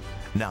Channel.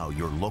 Now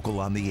your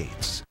local on the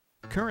 8s.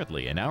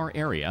 Currently in our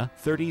area,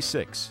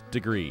 36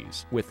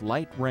 degrees with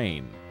light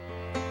rain.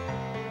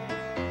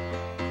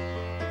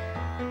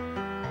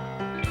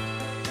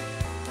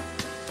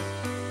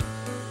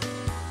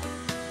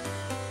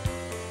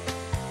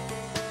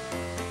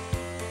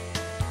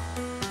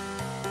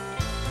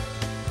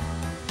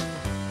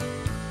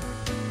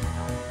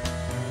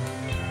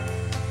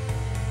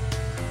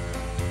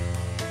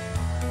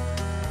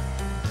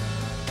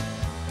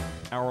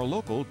 Our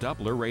local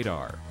Doppler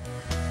radar.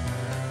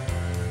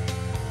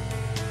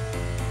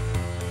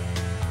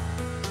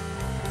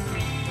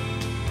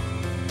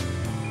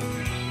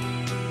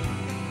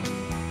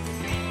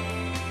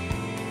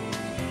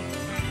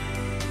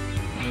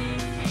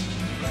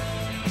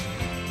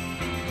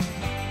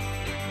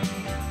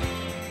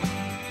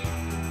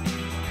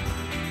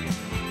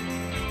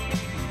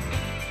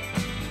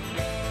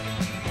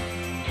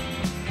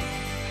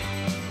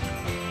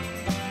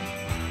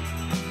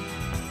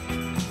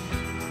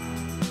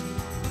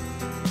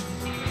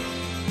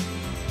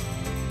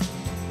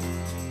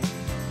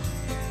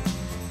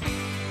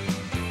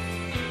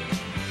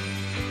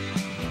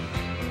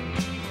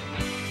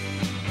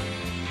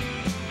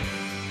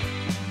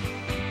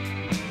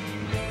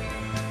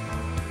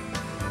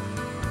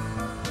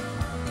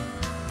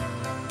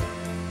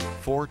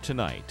 For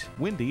tonight,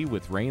 windy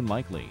with rain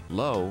likely.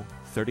 Low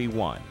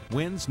 31.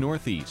 Winds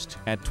northeast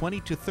at 20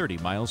 to 30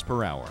 miles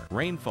per hour.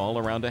 Rainfall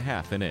around a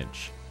half an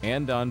inch.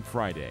 And on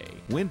Friday,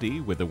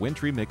 windy with a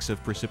wintry mix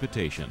of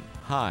precipitation.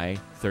 High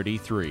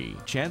 33.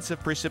 Chance of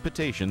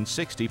precipitation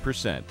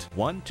 60%.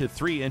 1 to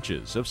 3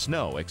 inches of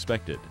snow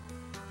expected.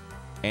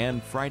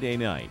 And Friday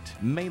night,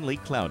 mainly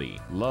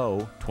cloudy.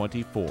 Low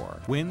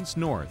 24. Winds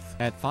north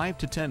at 5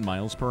 to 10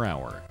 miles per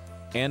hour.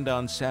 And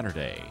on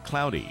Saturday,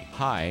 cloudy.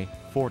 High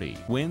 40.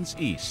 Winds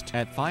east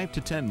at 5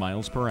 to 10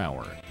 miles per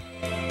hour.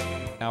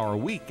 Our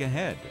week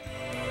ahead.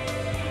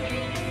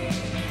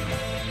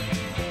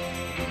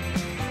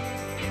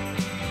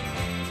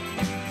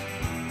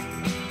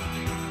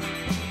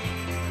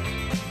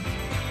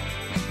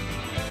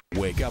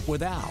 Wake up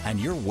with Al and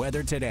your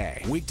weather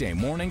today. Weekday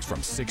mornings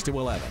from 6 to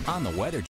 11 on the Weather